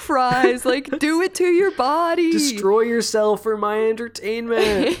attack fries, like do it to your body, destroy yourself for my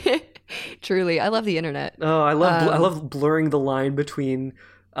entertainment. Truly, I love the internet. Oh, I love blurring the line between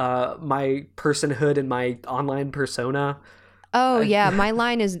my personhood and my online persona. Oh yeah, my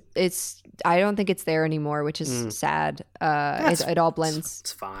line is I don't think it's there anymore, which is sad. It all blends.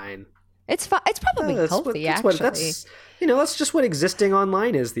 It's fine. It's fine. It's probably healthy, actually. That's just what existing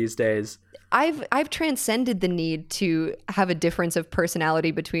online is these days. I've transcended the need to have a difference of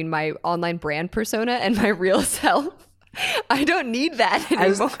personality between my online brand persona and my real self. I don't need that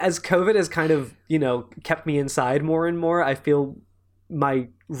anymore. As COVID has kind of, kept me inside more and more, I feel my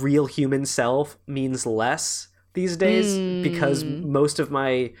real human self means less these days because most of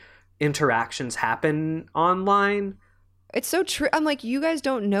my interactions happen online. It's so true. I'm like, you guys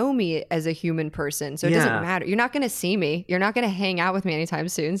don't know me as a human person, so it doesn't matter. You're not going to see me. You're not going to hang out with me anytime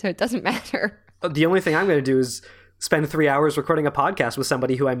soon, so it doesn't matter. The only thing I'm going to do is spend 3 hours recording a podcast with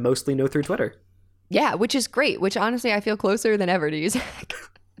somebody who I mostly know through Twitter. Yeah, which is great, which honestly I feel closer than ever to you, Zach.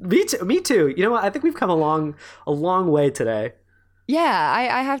 Me too. You know what? I think we've come a long way today. Yeah,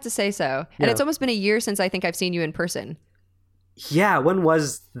 I have to say so. And it's almost been a year since I think I've seen you in person. Yeah, when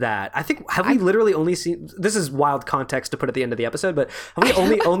was that? I think, we literally only seen, this is wild context to put at the end of the episode, but have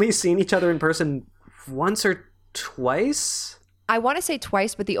we only seen each other in person once or twice? I want to say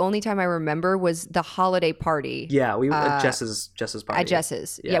twice, but the only time I remember was the holiday party. Yeah, we were at Jess's party. At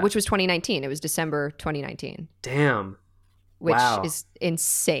Jess's, yeah, which was 2019. It was December 2019. Damn. Which is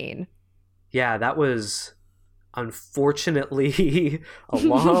insane. Yeah, that was unfortunately a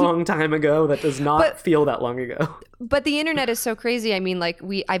long time ago. That does not feel that long ago. But the internet is so crazy. I mean, like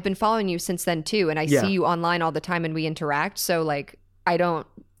I've been following you since then too, and I see you online all the time and we interact. So like I don't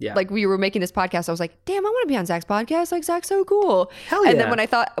like we were making this podcast, I was like, damn, I want to be on Zach's podcast. Like Zach's so cool. Hell yeah. And then when I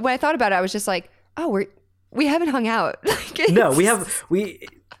thought about it, I was just like, oh, we haven't hung out. No,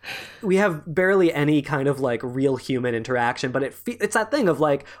 we have barely any kind of like real human interaction, but it's that thing of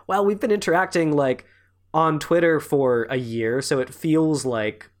like, well, we've been interacting like on Twitter for a year, so it feels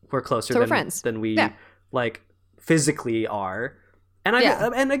like we're closer than we like physically are. And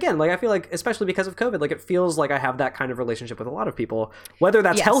and again, like I feel like, especially because of COVID, like it feels like I have that kind of relationship with a lot of people. Whether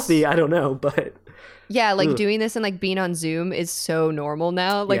that's healthy, I don't know, but yeah, like doing this and like being on Zoom is so normal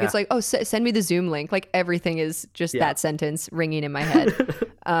now. Like it's like, oh, send me the Zoom link. Like everything is just that sentence ringing in my head.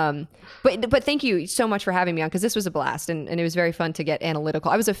 But thank you so much for having me on, because this was a blast and it was very fun to get analytical.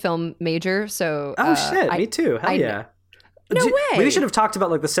 I was a film major, so me too. Hell yeah. No way. We should have talked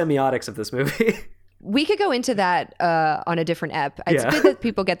about like the semiotics of this movie. We could go into that on a different ep. It's good that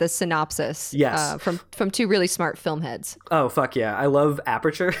people get the synopsis from two really smart film heads. Oh, fuck yeah. I love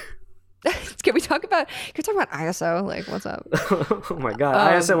Aperture. Can we talk about ISO? Like, what's up? Oh my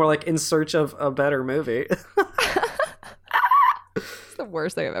god. ISO, we're like in search of a better movie. It's the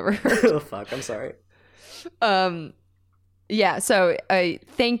worst thing I've ever heard. Oh fuck, I'm sorry. Yeah, so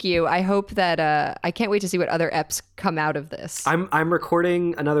thank you. I hope that I can't wait to see what other eps come out of this. I'm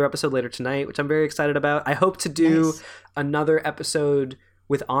recording another episode later tonight, which I'm very excited about. I hope to do another episode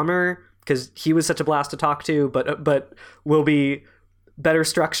with Amr, because he was such a blast to talk to, but will be better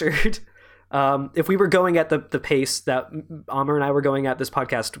structured. If we were going at the pace that Amr and I were going at, this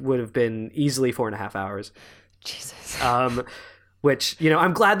podcast would have been easily 4.5 hours. Jesus. Which, you know,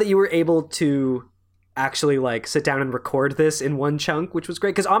 I'm glad that you were able to actually like sit down and record this in one chunk, which was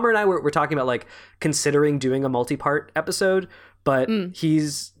great, because Amr and I were talking about like considering doing a multi-part episode, but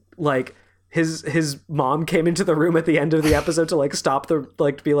he's like his mom came into the room at the end of the episode to like stop the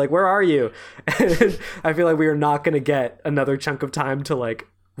like to be like, where are you? And I feel like we are not going to get another chunk of time to like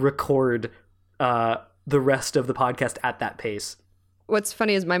record the rest of the podcast at that pace. What's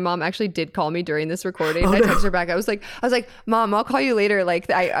funny is my mom actually did call me during this recording. I texted her back. I was like, Mom, I'll call you later. Like,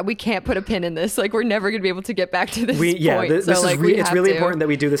 we can't put a pin in this. Like, we're never gonna be able to get back to this point. This so, is like, it's really important that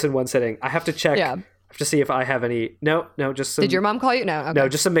we do this in one sitting. I have to check. Yeah. I have to see if I have any. No, just some. Did your mom call you? No. Okay. No,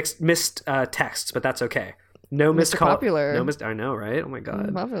 just some missed texts, but that's okay. No missed call. Popular. No missed. I know, right? Oh my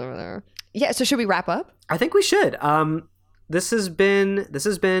god. Popular there. Yeah. So should we wrap up? I think we should. This has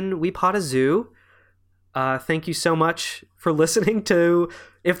been We Pot a Zoo. Thank you so much for listening to.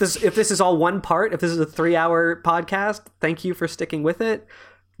 If this is all one part, if this is a 3-hour podcast, thank you for sticking with it.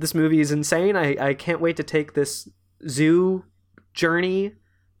 This movie is insane. I can't wait to take this zoo journey,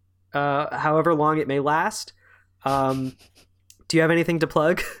 however long it may last. Do you have anything to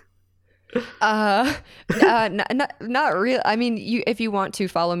plug? Not real. I mean, if you want to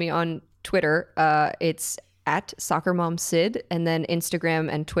follow me on Twitter, it's at SoccerMomSyd, and then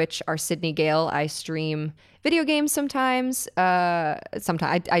Instagram and Twitch are Sydney Gale. I stream video games sometimes.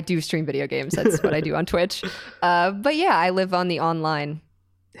 Sometimes I do stream video games. That's what I do on Twitch. But yeah, I live on the online.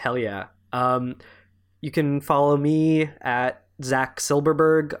 Hell yeah. You can follow me at Zach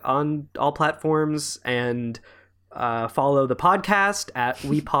Silberberg on all platforms, and follow the podcast at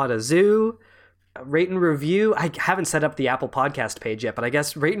We Pot a Zoo. Rate and review. I haven't set up the Apple Podcast page yet, but I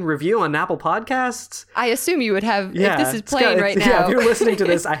guess rate and review on Apple Podcasts. I assume you would have, if this is playing right now. Yeah, if you're listening to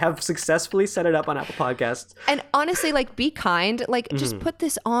this, I have successfully set it up on Apple Podcasts. And honestly, like, be kind. Like, just put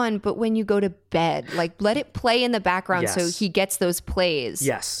this on, but when you go to bed, like, let it play in the background so he gets those plays.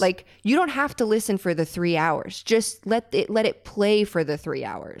 Yes. Like, you don't have to listen for the 3 hours. Just let it play for the 3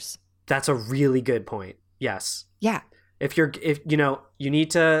 hours. That's a really good point. Yes. Yeah. If you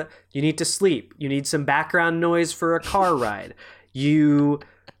need to sleep, you need some background noise for a car ride. You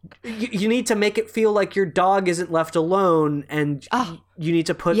need to make it feel like your dog isn't left alone, and you need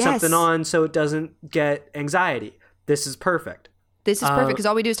to put something on so it doesn't get anxiety. This is perfect. This is perfect because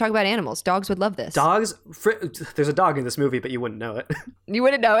all we do is talk about animals. Dogs would love this. Dogs. There's a dog in this movie, but you wouldn't know it. You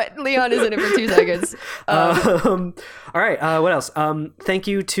wouldn't know it. Leon is in it for 2 seconds. All right. What else? Thank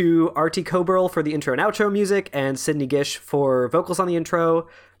you to RT Coburl for the intro and outro music, and Sydney Gish for vocals on the intro.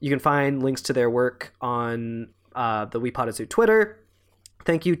 You can find links to their work on the We Pot a Zoo Twitter.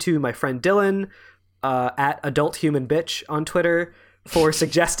 Thank you to my friend Dylan at Adult Human Bitch on Twitter for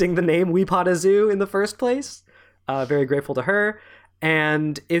suggesting the name We Pot a Zoo in the first place. Very grateful to her.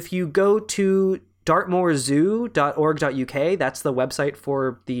 And if you go to dartmoorzoo.org.uk, that's the website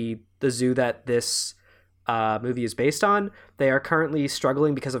for the zoo that this movie is based on. They are currently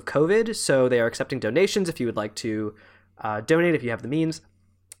struggling because of COVID, so they are accepting donations if you would like to donate, if you have the means.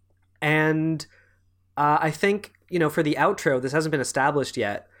 And I think, for the outro, this hasn't been established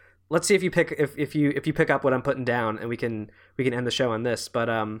yet. Let's see if you pick if you pick up what I'm putting down, and we can end the show on this. But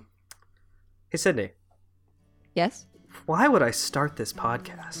hey, Sydney. Yes? Why would I start this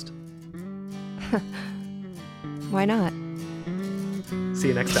podcast? Why not? See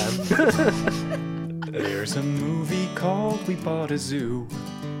you next time. There's a movie called We Bought a Zoo.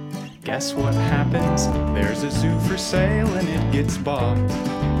 Guess what happens? There's a zoo for sale and it gets bought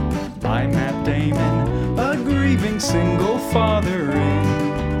by Matt Damon, a grieving single father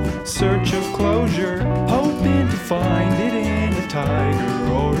in search of closure, hoping to find it in a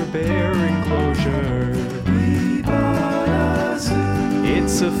tiger or a bear enclosure. We bought a zoo.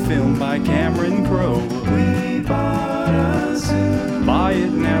 It's a film by Cameron Crowe. We bought a zoo. Buy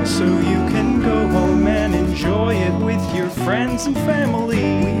it now so you can go home and enjoy it with your friends and family.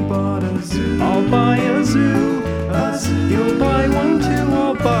 We bought a zoo. I'll buy a zoo. A zoo. You'll buy one too.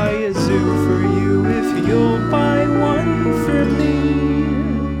 I'll buy